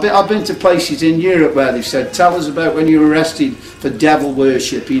now, I've been to places in Europe where they've said, tell us about when you were arrested for devil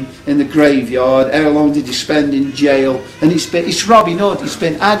worshipping in the graveyard, how long did you spend in jail, and it's Robin Hood, it's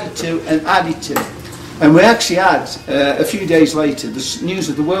been added to and added to. And we actually had, a few days later, the News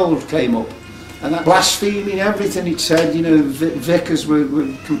of the World came up, and that blaspheming everything it said, vicars were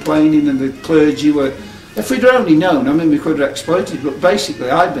complaining and the clergy were. If we'd only known, I mean, we could have exploited, but basically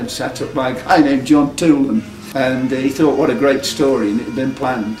I'd been set up by a guy named John Toolan, and he thought, what a great story, and it had been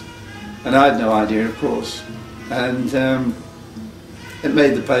planned. And I had no idea, of course. And it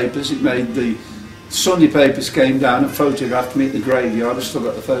made the papers, the Sunday papers came down and photographed me at the graveyard. I still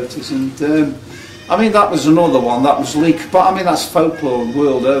got the photos, and I mean, that was another one, that was Leek, but I mean, that's folklore the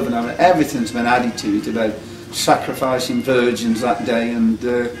world over now. everything's been added to it about sacrificing virgins that day, and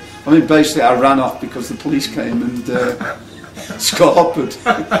I mean, basically I ran off because the police came and scarpered.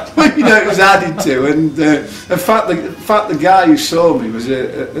 It was added to, and in fact the guy who saw me was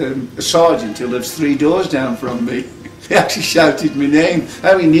a sergeant who lives 3 doors down from me. He actually shouted my name,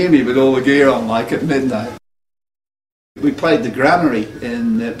 how he knew me with all the gear on, like at midnight. We played the Granary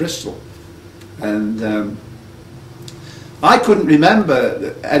in Bristol. And I couldn't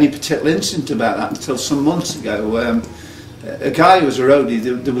remember any particular incident about that until some months ago. A guy who was a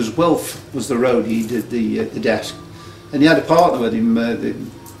roadie, there was Wilf was the roadie, he did the desk, and he had a partner with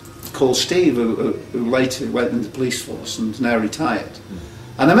him called Steve, who later went into the police force and is now retired.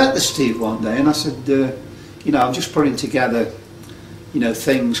 And I met the Steve one day, and I said, I'm just putting together,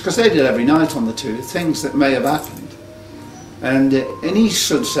 things, because they did every night on the tour, things that may have happened. And he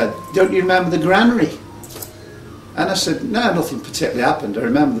sort of said, don't you remember the Granary? And I said, no, nothing particularly happened. I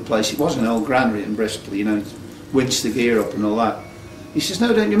remember the place. It was an old granary in Bristol, winched the gear up and all that. He says,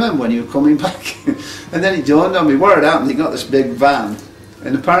 no, don't you remember when you were coming back? And then it dawned on me, what had happened, they got this big van,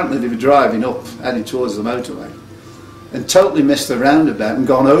 and apparently they were driving up, heading towards the motorway, and totally missed the roundabout and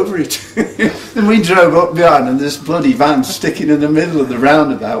gone over it. And we drove up behind, and this bloody van sticking in the middle of the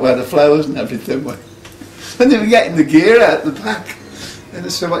roundabout where the flowers and everything were. And they were getting the gear out the back. And I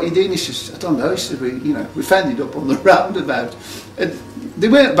said, what are you doing? He says, I don't know. He said, we've ended up on the roundabout. And they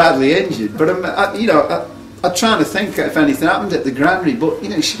weren't badly injured, but I'm trying to think if anything happened at the granary, but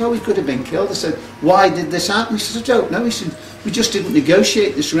he said, oh, he could have been killed. I said, why did this happen? He said, I don't know. He said, we just didn't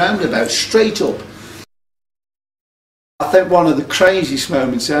negotiate this roundabout straight up. I think one of the craziest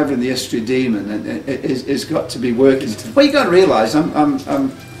moments ever in the history of Demon is got to be Workington. Well, you got to realise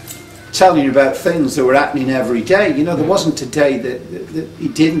I'm telling you about things that were happening every day. There wasn't a day that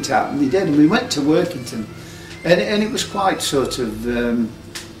it didn't happen. They did, and we went to Workington, and it was quite sort of.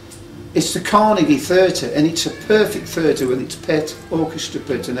 It's the Carnegie Theatre, and it's a perfect theatre with its pit, orchestra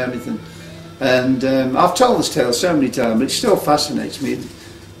pit and everything. And I've told this tale so many times, but it still fascinates me.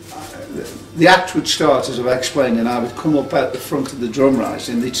 The act would start, as I've explained, and I would come up out the front of the drum rise,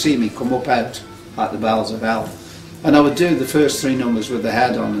 and they'd see me come up out like the bells of hell. And I would do the first 3 numbers with the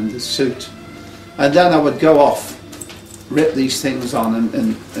head on and the suit. And then I would go off, rip these things on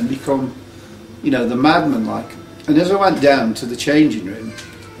and become, the madman like. And as I went down to the changing room,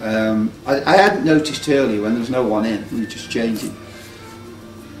 I hadn't noticed earlier when there was no one in, we were just changing.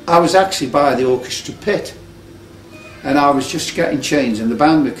 I was actually by the orchestra pit, and I was just getting changed, and the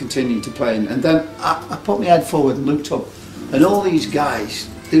band were continuing to play, and then I put my head forward and looked up, and all these guys,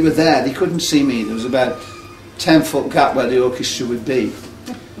 they were there, they couldn't see me. There was about 10-foot gap where the orchestra would be,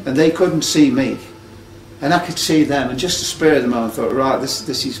 and they couldn't see me, and I could see them, and just to spur them on, I thought, right, this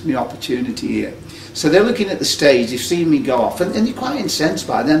is my opportunity here. So they're looking at the stage, they've seen me go off, and they're quite incensed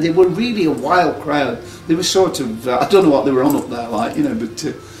by them. They were really a wild crowd. They were sort of, I don't know what they were on up there like,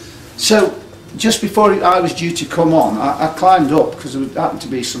 but... So, just before I was due to come on, I climbed up, because there happened to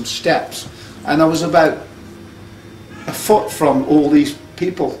be some steps, and I was about a foot from all these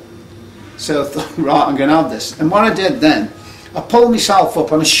people. So I thought, right, I'm going to have this. And what I did then, I pulled myself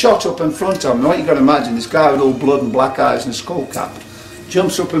up, and I shot up in front of them. What you got to imagine, this guy with all blood and black eyes and a skull cap,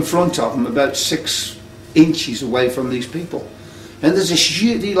 jumps up in front of them about 6 inches away from these people, and there's this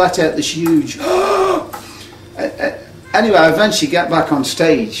huge, he let out this huge anyway, I eventually get back on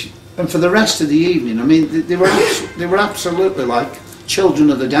stage, and for the rest of the evening, I mean, they were absolutely like children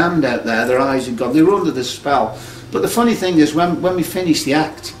of the damned out there. Their eyes had gone, they were under the spell. But the funny thing is, when we finished the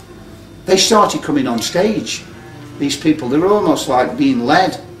act, they started coming on stage, these people. They were almost like being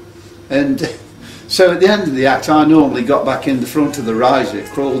led, and so at the end of the act, I normally got back in the front of the riser,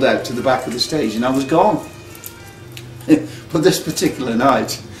 crawled out to the back of the stage, and I was gone. But this particular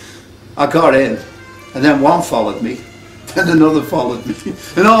night, I got in, and then one followed me, and another followed me,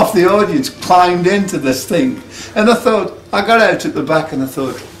 and half the audience climbed into this thing. And I thought, I got out at the back, and I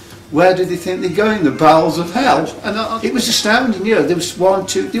thought, where do they think they're going? The bowels of hell. And it was astounding, there was 1,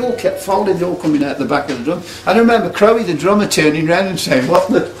 2, they all kept following, they all coming out the back of the drum. I remember Crowie, the drummer, turning around and saying, what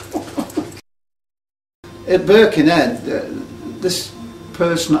the... At Birkenhead, this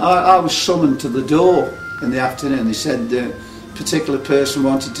person, I was summoned to the door in the afternoon. They said a particular person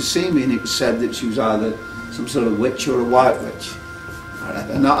wanted to see me, and it was said that she was either some sort of witch or a white witch.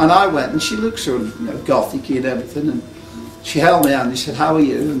 And I went, and she looked sort of gothic-y and everything, and she held me hand and said, how are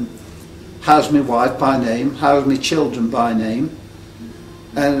you? And how's my wife by name? How's my children by name?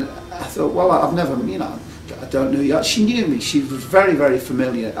 And I thought, well, I've never, I don't know yet. She knew me. She was very, very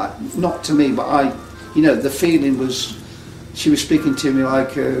familiar. Not to me, but the feeling was, she was speaking to me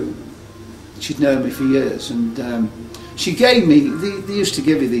like she'd known me for years, and she gave me, they used to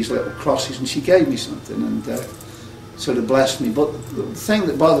give you these little crosses, and she gave me something and sort of blessed me. But the thing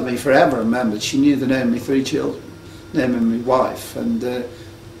that bothered me forever, I remembered, she knew the name of my 3 children, name of my wife, and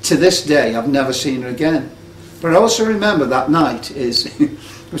to this day I've never seen her again. But I also remember that night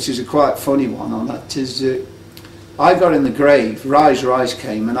which is a quite funny one on that, I got in the grave, Rise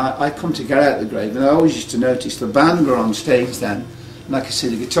came, and I come to get out of the grave, and I always used to notice the band were on stage then, and I could see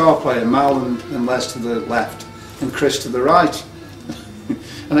the guitar player, Mal and Les to the left, and Chris to the right.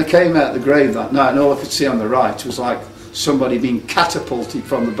 And I came out of the grave that night, and all I could see on the right was like somebody being catapulted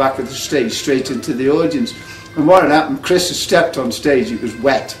from the back of the stage straight into the audience. And what had happened, Chris had stepped on stage, it was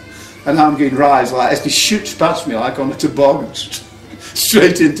wet, and I'm going Rise like this, he shoots past me like on a toboggan,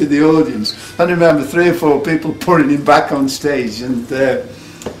 straight into the audience. I remember 3 or 4 people putting him back on stage, and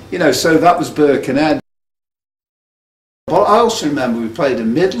so that was Birkenhead. But I also remember we played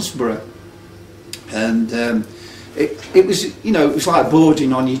in Middlesbrough, and it was it was like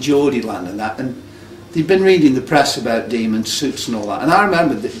boarding on your Geordie land and that, and they'd been reading the press about demon suits and all that, and I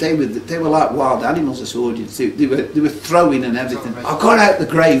remember that they were like wild animals, this audience. They were throwing and everything. I got out the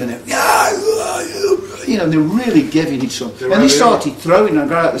grave and they, you know, they were really giving it some. And they started throwing, and I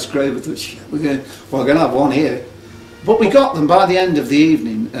got out this grave and thought, we're going to have one here. But we got them by the end of the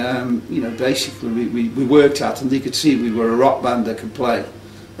evening. You know, basically we worked at, and they could see we were a rock band that could play.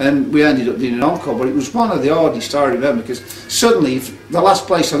 And we ended up doing an encore, but it was one of the hardest I remember, because suddenly the last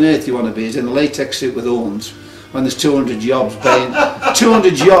place on earth you want to be is in a latex suit with horns when there's 200 jobs baying,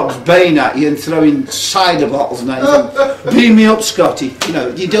 200 jobs baying at you and throwing cider bottles and that. Beam me up, Scotty. You know,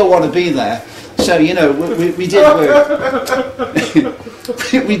 you don't want to be there. So, you know, we did work.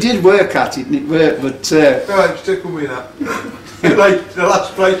 We did work at it, and it worked, but... Right, stick with me that. Like, the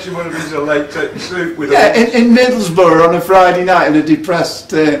last place you want to be is a latex suit with in Middlesbrough on a Friday night in a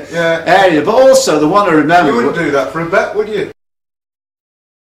depressed area. But also, the one I remember... You wouldn't do that for a bet, would you?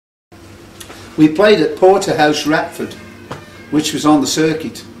 We played at Porterhouse, Retford, which was on the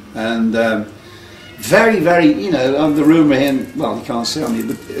circuit. And very, very, you know, on the room we're in, well, you can't see on me,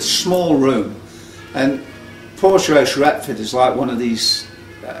 but a small room. And Porterhouse, Retford is like one of these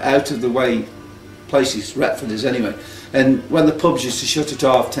out-of-the-way places, Retford is anyway. And when the pubs used to shut at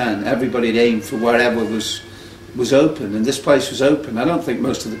 10:30, everybody'd aim for wherever was open, and this place was open. I don't think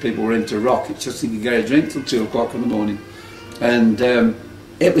most of the people were into rock, it's just you could get a drink till 2 o'clock in the morning. And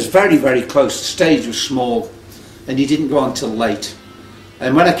it was very, very close. The stage was small, and you didn't go on till late.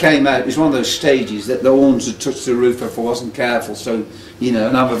 And when I came out, it was one of those stages that the horns had touched the roof if I wasn't careful. So, you know,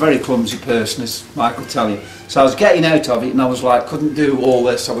 and I'm a very clumsy person, as Mike will tell you. So I was getting out of it, and I was like, couldn't do all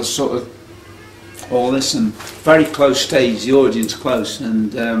this. I was sort of all this, and very close stage, the audience close.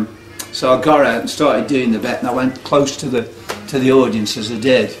 And so I got out and started doing the bit, and I went close to the audience as I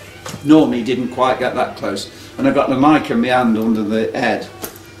did. Normally didn't quite get that close. And I got the mic in my hand under the head,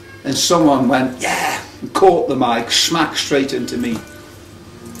 and someone went, yeah, and caught the mic, smacked straight into me,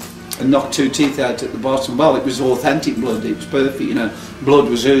 and knocked 2 teeth out at the bottom. Well, it was authentic blood, it was perfect, you know, blood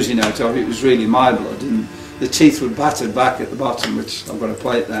was oozing out of it, it was really my blood, and the teeth were battered back at the bottom, which I've got a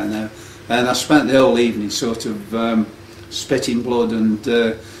plate there now. And I spent the whole evening sort of spitting blood, and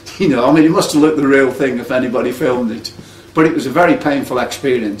you know, I mean, it must have looked the real thing if anybody filmed it, but it was a very painful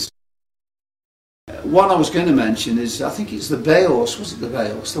experience. One I was going to mention is, I think it's the Bay Horse, was it the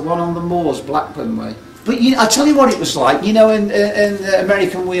Bay Horse? The one on the moors, Blackburn way. But you know, I tell you what it was like, you know, in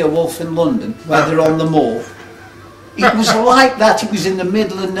American Werewolf in London, where they're on the moor. It was like that, it was in the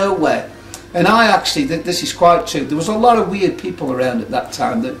middle of nowhere. And I actually, this is quite true, there was a lot of weird people around at that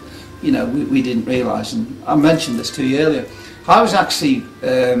time that, you know, we didn't realise, and I mentioned this to you earlier. I was actually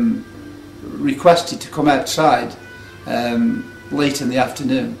requested to come outside late in the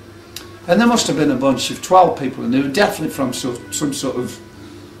afternoon, and there must have been a bunch of 12 people, and they were definitely from some sort of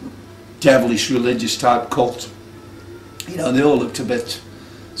devilish religious type cult. You know, they all looked a bit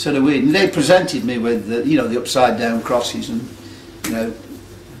sort of weird, and they presented me with the, you know, the upside down crosses, and you know,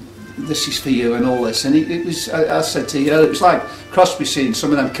 this is for you and all this. And it was, I said to you, it was like Crosby seeing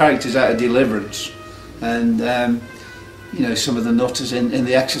some of them characters out of Deliverance, and you know, some of the nutters in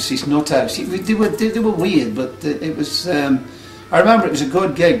the Exorcist nut house. They were weird, but it was, I remember it was a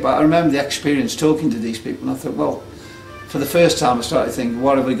good gig, but I remember the experience talking to these people, and I thought, well, for the first time I started thinking,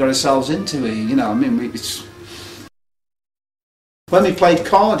 what have we got ourselves into here? You know, I mean, when we played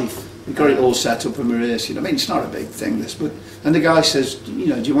Cardiff, we got it all set up and rehearsing. I mean, it's not a big thing, this, but... And the guy says, you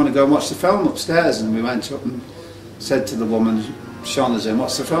know, do you want to go and watch the film upstairs? And we went up and said to the woman, Sean is in,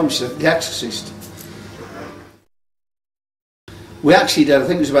 what's the film? She said, The Exorcist. We actually did, I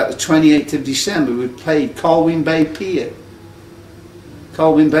think it was about the 28th of December, we played Colwyn Bay Pier.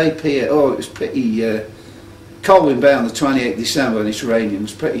 Colwyn Bay Pier, oh, it was pretty... Colwyn Bay on the 28th of December when it's raining, it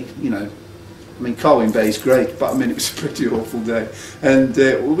was pretty, you know... I mean, Colwyn Bay's great, but I mean, it was a pretty awful day. And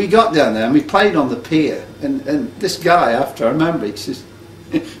we got down there and we played on the pier. And this guy, after I remember, he says,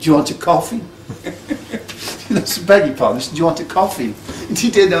 do you want a coffee? That's a beg your pardon. He said, do you want a coffee? And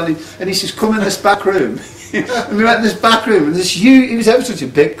he did, and he says, come in this back room. And we went in this back room, and this huge, it was ever such a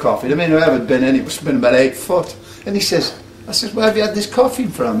big coffin. I mean, I haven't been in, it must have been about 8 foot. And he says, I said, where have you had this coffin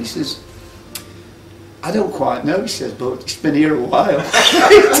from? He says, I don't quite know, he says, but it's been here a while.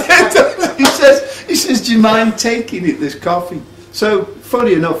 he says, do you mind taking it, this coffee? So,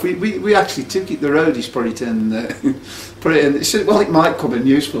 funny enough, we actually took it, the roadies put it in. He said, well, it might come in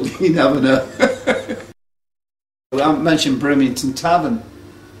useful, you never know. I mentioned Brimington Tavern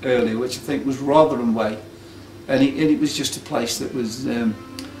earlier, which I think was Rotherham Way. And it was just a place that was,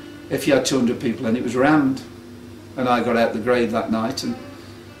 if you had 200 people in, it was rammed. And I got out the grave that night, and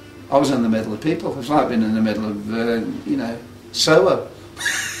I was in the middle of people. It was like being in the middle of, you know, Soho.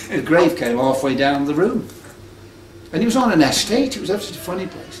 The grave came halfway down the room. And he was on an estate, it was absolutely a funny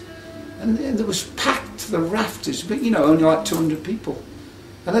place. And there was packed to the rafters, but you know, only like 200 people.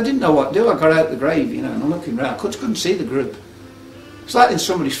 And I didn't know what to do. I got out the grave, you know, and I'm looking around. I couldn't see the group. It's like in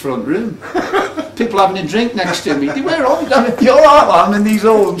somebody's front room. People having a drink next to me. Where are you? You're all right, I'm in these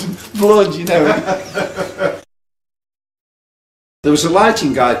old blood, you know. There was a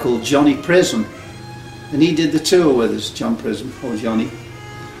lighting guy called Johnny Prism, and he did the tour with us, John Prism, or Johnny.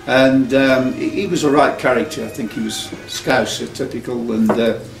 And he was a right character. I think he was Scouser, typical. And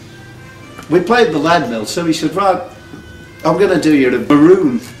we played the Lead Mill, so he said, right, I'm going to do you a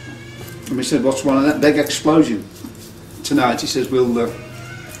maroon. And we said, what's one of that? Big Explosion. Tonight, he says, we'll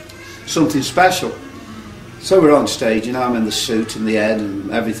something special. So we're on stage, you know, I'm in the suit and the head and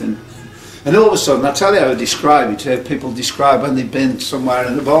everything. And all of a sudden, I tell you how I describe it, how people describe when they've been somewhere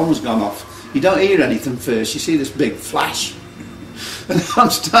and the bomb's gone off. You don't hear anything first, you see this big flash. And I'm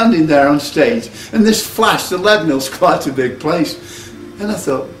standing there on stage, and this flash, the Lead Mill's quite a big place. And I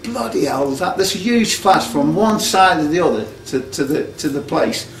thought, bloody hell, that this huge flash from one side to the other to the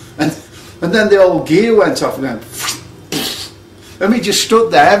place. And then the old gear went off and went, and we just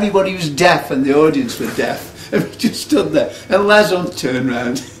stood there. Everybody was deaf and the audience were deaf. And we just stood there. And Les turned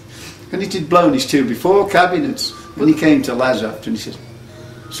round. And he'd blown his two before cabinets. And he came to Les after and he said,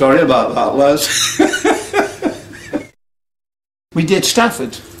 sorry about that, Les. We did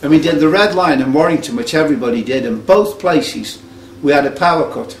Stafford. And we did the Red Line in Warrington, which everybody did. And both places we had a power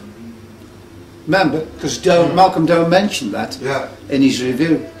cut. Remember? Because Malcolm Doe mentioned that in his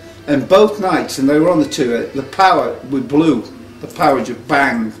review. And both nights, and they were on the tour, the power, we blew. The power just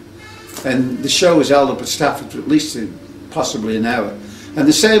banged, and the show was held up at Stafford for at least possibly an hour. And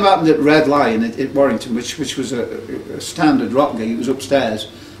the same happened at Red Lion at Warrington, which was a standard rock gig. It was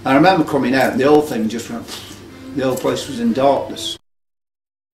upstairs. I remember coming out, and the whole thing just went. The whole place was in darkness.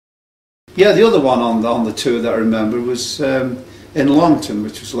 Yeah, the other one on the tour that I remember was in Longton,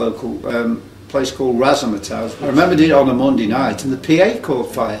 which was local, place called Razzmatazz. I remember doing it on a Monday night, and the PA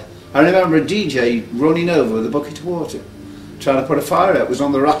caught fire. I remember a DJ running over with a bucket of water, trying to put a fire out. It was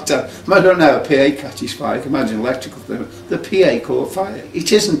on the right time. I don't know how a PA catches fire. I can imagine an electrical thing. The PA caught fire.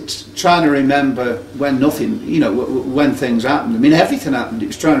 It isn't trying to remember when nothing, you know, when things happened. I mean, everything happened. It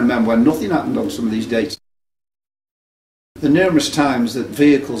was trying to remember when nothing happened on some of these dates. The numerous times that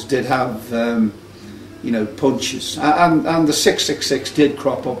vehicles did have, you know, punches, and the 666 did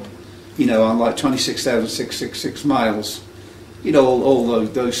crop up, you know, on like 26,666 miles. You know, all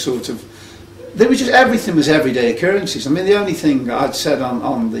those sort of. There was just everything was everyday occurrences. I mean, the only thing I'd said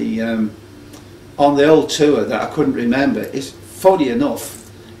on the old tour that I couldn't remember is, funny enough,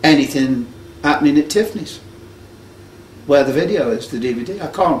 anything happening at Tiffany's, where the video is, the DVD.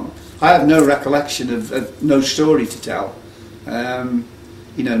 I have no recollection of no story to tell.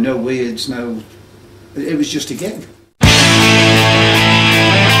 You know, no weirds, no. It was just a gig.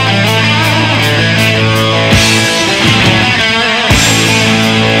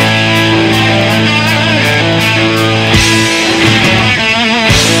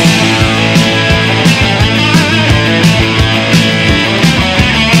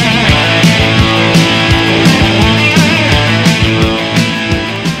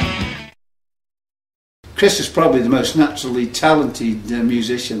 Chris is probably the most naturally talented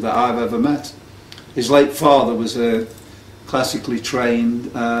musician that I've ever met. His late father was a classically trained,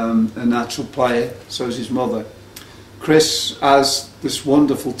 a natural player, so was his mother. Chris has this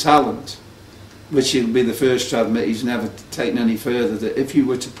wonderful talent, which he'll be the first to admit he's never taken any further, that if you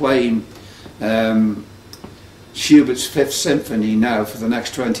were to play him Schubert's Fifth Symphony now for the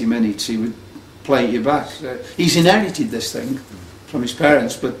next 20 minutes, he would play you back. He's inherited this thing from his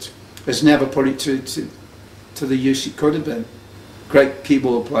parents, but has never put it to the use it could have been. Great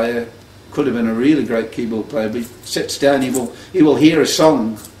keyboard player, could have been a really great keyboard player, but he sits down, he will hear a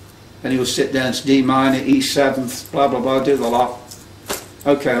song and he will sit down, it's D minor, E seventh, blah blah blah, do the lot.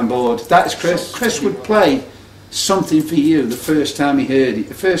 Okay, I'm bored. That's Chris. Chris would play something for you the first time he heard it.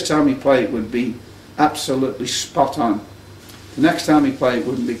 The first time he played it would be absolutely spot on. The next time he played it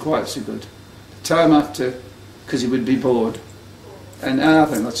wouldn't be quite so good. The time after, because he would be bored. And I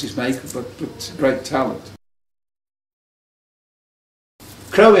think that's his makeup, but it's a great talent.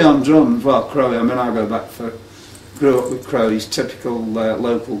 Crowe on drums, well, Crowe, I mean, I go back for, grew up with Crowe, he's typical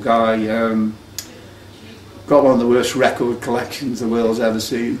local guy, got one of the worst record collections the world's ever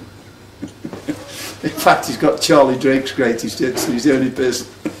seen. In fact, he's got Charlie Drake's greatest hits, and he's the only person.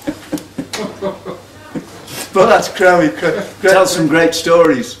 But that's Crowe, tells some great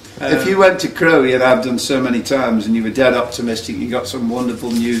stories. If you went to Crowe, and I've done so many times, and you were dead optimistic, you got some wonderful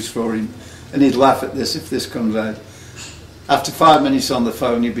news for him, and he'd laugh at this if this comes out. after 5 minutes on the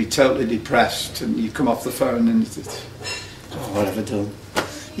phone, you'd be totally depressed, and you come off the phone and you think, oh, what have I done?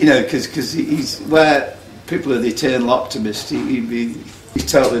 You know, because he's where people are the eternal optimist.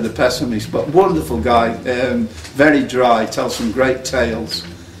 He's totally the pessimist, but wonderful guy, very dry, tells some great tales.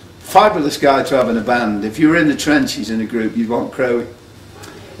 Fabulous guy to have in a band. If you were in the trenches in a group, you'd want Crowe.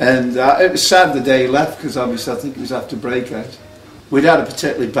 And it was sad the day he left, because obviously I think it was after breakout. We'd had a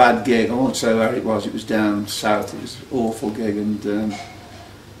particularly bad gig. I won't say where it was down south. It was an awful gig, and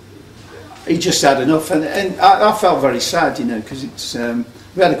he just had enough. And I felt very sad, you know, because it's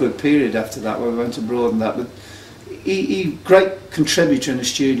we had a good period after that where we went abroad and that. But he great contributor in the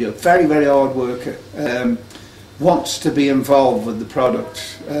studio, very, very hard worker. Wants to be involved with the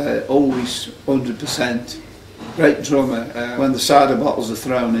product, always 100%. Great drummer. When the cider bottles are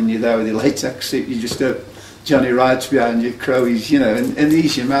thrown and you're there with your latex suit, you just don't. Johnny Wright's behind you, Crowe's, you know, and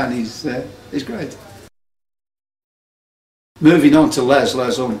he's your man. He's great. Moving on to Les,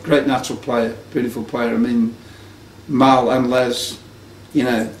 great natural player, beautiful player. I mean, Mal and Les, you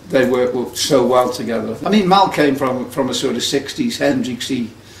know, they work so well together. I mean, Mal came from a sort of 60s Hendrixy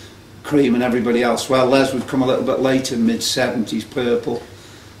Cream and everybody else. Well, Les would come a little bit later, mid-70s, Purple.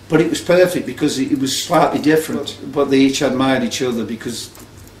 But it was perfect because it was slightly different. But they each admired each other because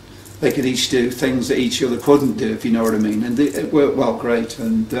they could each do things that each other couldn't do, if you know what I mean. And it worked well, great.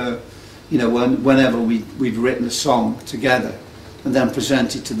 And you know, whenever we'd written a song together and then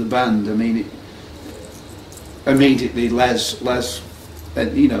presented to the band, I mean, immediately Les,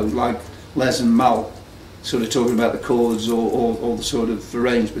 you know, like Les and Mal, sort of talking about the chords or the sort of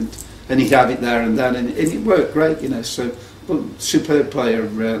arrangement, and he'd have it there and then, and it worked great, you know. So, but superb player,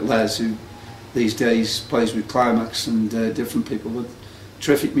 Les, who these days plays with Climax and different people, but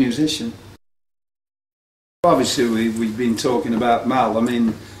terrific musician. Obviously we've been talking about Mal. I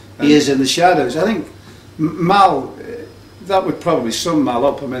mean, he is in the shadows. I think Mal, that would probably sum Mal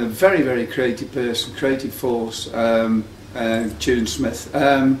up. I mean, a very, very creative person, creative force, tunesmith.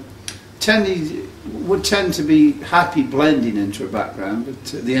 Would tend to be happy blending into a background, but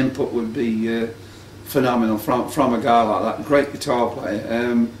the input would be phenomenal from a guy like that. Great guitar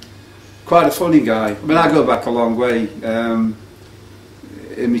player, quite a funny guy. I mean, I go back a long way.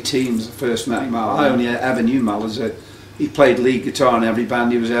 In my teens, I first met Mal. I only ever knew Mal as he played lead guitar in every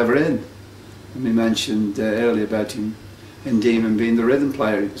band he was ever in. And we mentioned earlier about him in Demon being the rhythm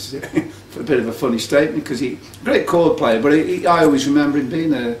player. It was a bit of a funny statement because great chord player, but I always remember him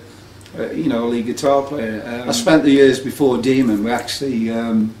being a lead guitar player. I spent the years before Demon. We actually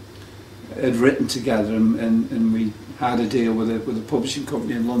had written together, and we had a deal with a publishing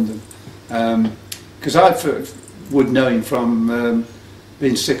company in London. Because I would know him from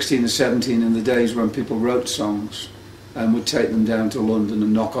being 16 or 17 in the days when people wrote songs and would take them down to London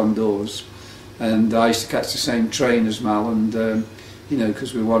and knock on doors. And I used to catch the same train as Mal, and you know,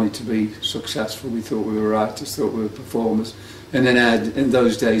 because we wanted to be successful, we thought we were writers, thought we were performers. And then in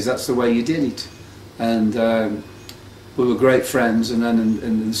those days, that's the way you did it. And we were great friends, and then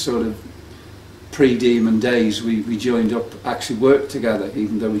in the sort of pre-Demon days, we joined up, actually worked together,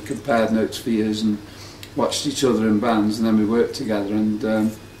 even though we compared notes for years and watched each other in bands, and then we worked together,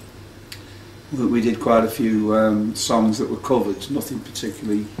 and we did quite a few songs that were covered, nothing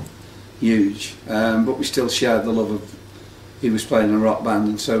particularly huge, but we still shared the love of, he was playing in a rock band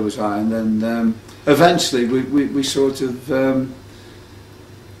and so was I, and then eventually we sort of,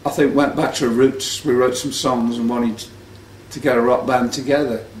 I think, went back to our roots. We wrote some songs and wanted to get a rock band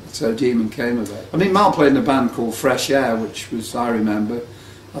together, so Demon came of it. I mean, Mal played in a band called Fresh Air, which was, I remember,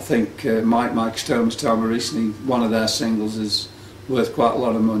 I think Mike Stone was telling me recently, one of their singles is worth quite a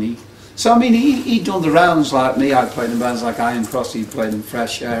lot of money. So I mean, he'd done the rounds like me. I played in bands like Iron Cross, he played in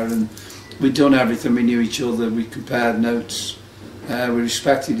Fresh Air, and we'd done everything. We knew each other, we compared notes, we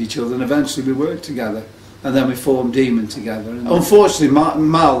respected each other, and eventually we worked together. And then we formed Demon together. And unfortunately,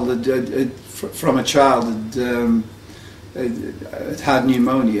 Mal, from a child, had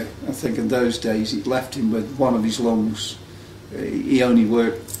pneumonia. I think in those days it left him with one of his lungs. He only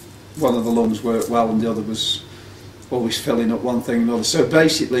worked, one of the lungs worked well and the other was always filling up one thing and another. So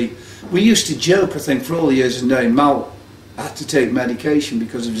basically, we used to joke, I think, for all the years of knowing Mal had to take medication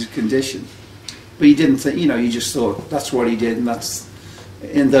because of his condition. But you didn't think, you know, you just thought that's what he did, and that's,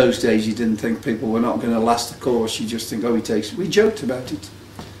 in those days you didn't think people were not going to last the course. You just think, oh, he takes it. We joked about it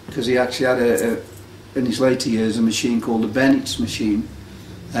because he actually had in his later years a machine called the Bennett's machine,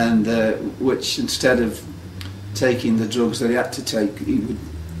 and which instead of taking the drugs that he had to take, he would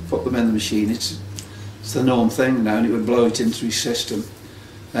put them in the machine. It's the norm thing now, and it would blow it into his system.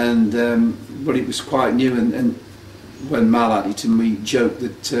 And but it was quite new, and when Mal had it, and we joked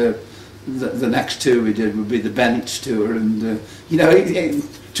that the next tour we did would be the Bennett's tour, and you know, he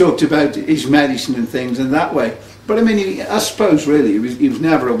talked about his medicine and things in that way. But I mean, I suppose really he was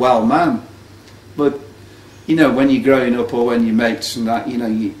never a well man. But you know, when you're growing up or when you're mates and that, you know,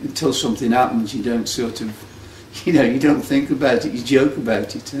 until something happens, you don't sort of, you know, you don't think about it, you joke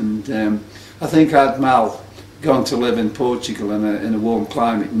about it. And I think had Mal gone to live in Portugal in a warm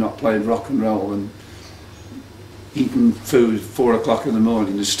climate and not played rock and roll and eaten food at 4 o'clock in the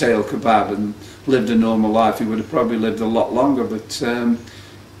morning, a stale kebab, and lived a normal life, he would have probably lived a lot longer. But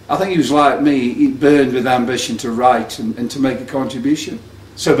I think he was like me, he burned with ambition to write and to make a contribution.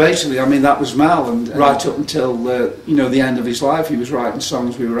 So basically, I mean, that was Mal, and right up until you know, the end of his life, he was writing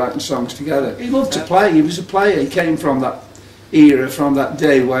songs, we were writing songs together. He loved to play, he was a player, he came from that era, from that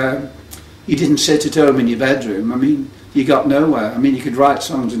day where you didn't sit at home in your bedroom. I mean, you got nowhere. I mean, you could write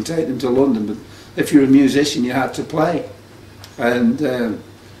songs and take them to London, but if you're a musician, you had to play. And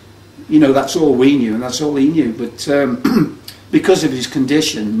you know, that's all we knew, and that's all he knew. But because of his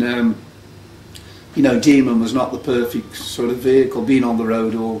condition, you know, Demon was not the perfect sort of vehicle, being on the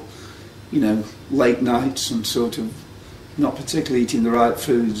road or, you know, late nights and sort of not particularly eating the right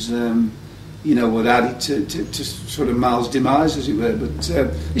foods, you know, would add it to sort of Mal's demise, as it were. But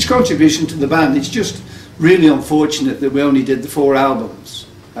his contribution to the band, it's just really unfortunate that we only did the 4 albums,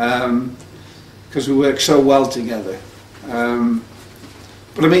 because we worked so well together.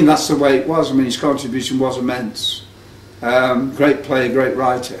 But I mean, that's the way it was. I mean, his contribution was immense. Great player, great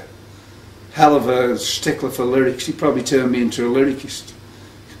writer. Hell of a stickler for lyrics. He probably turned me into a lyricist.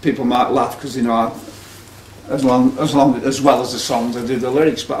 People might laugh because, you know, as well as the songs, I do the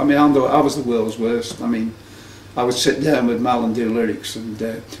lyrics. But I mean, I was the world's worst. I mean, I would sit down with Mal and do lyrics, and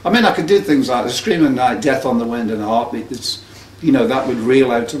I mean, I could do things like "The Screaming Night," "Death on the Wind," and "A Heartbeat." That's, you know, that would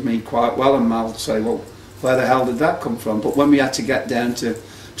reel out of me quite well, and Mal would say, "Well, where the hell did that come from?" But when we had to get down to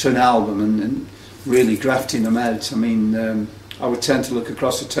an album and really grafting them out, I mean, I would tend to look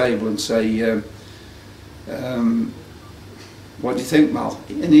across the table and say, "What do you think, Mal?"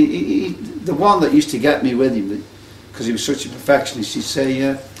 And the one that used to get me with him, because he was such a perfectionist, he'd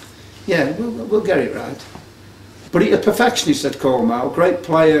say, "Yeah, we'll get it right." But a perfectionist, I'd call Mal, great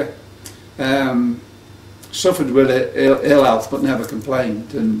player, suffered with ill health but never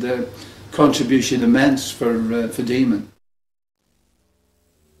complained, and contribution immense for Demon.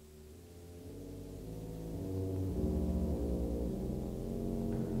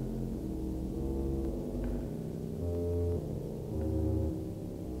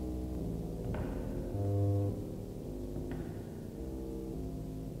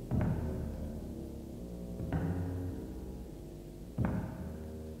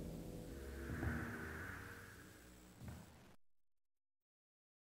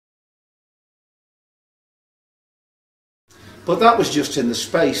 But that was just in the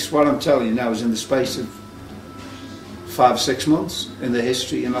space, what I'm telling you now is in the space of 5 or 6 months in the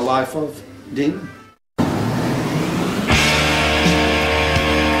history, in the life of Demon.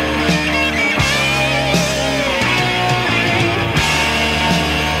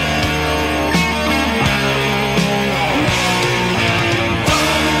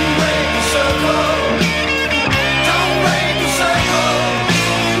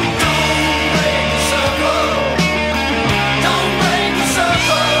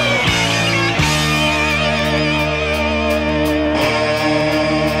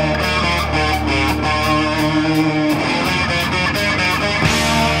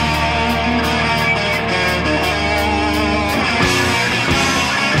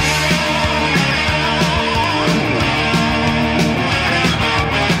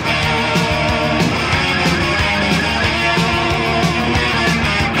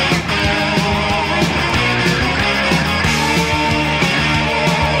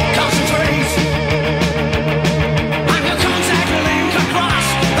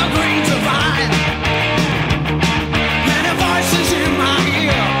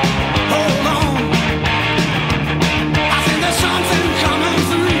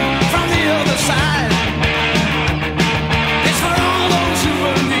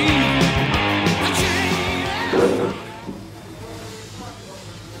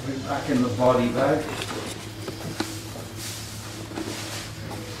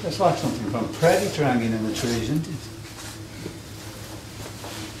 It's like something from Predator hanging in the trees, isn't it?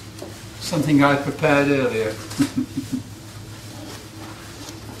 Something I prepared earlier.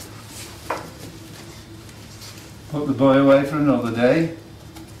 Put the boy away for another day.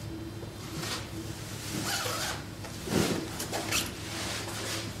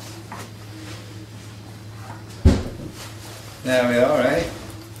 There we are, eh?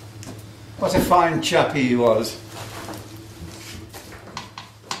 What a fine chappie he was.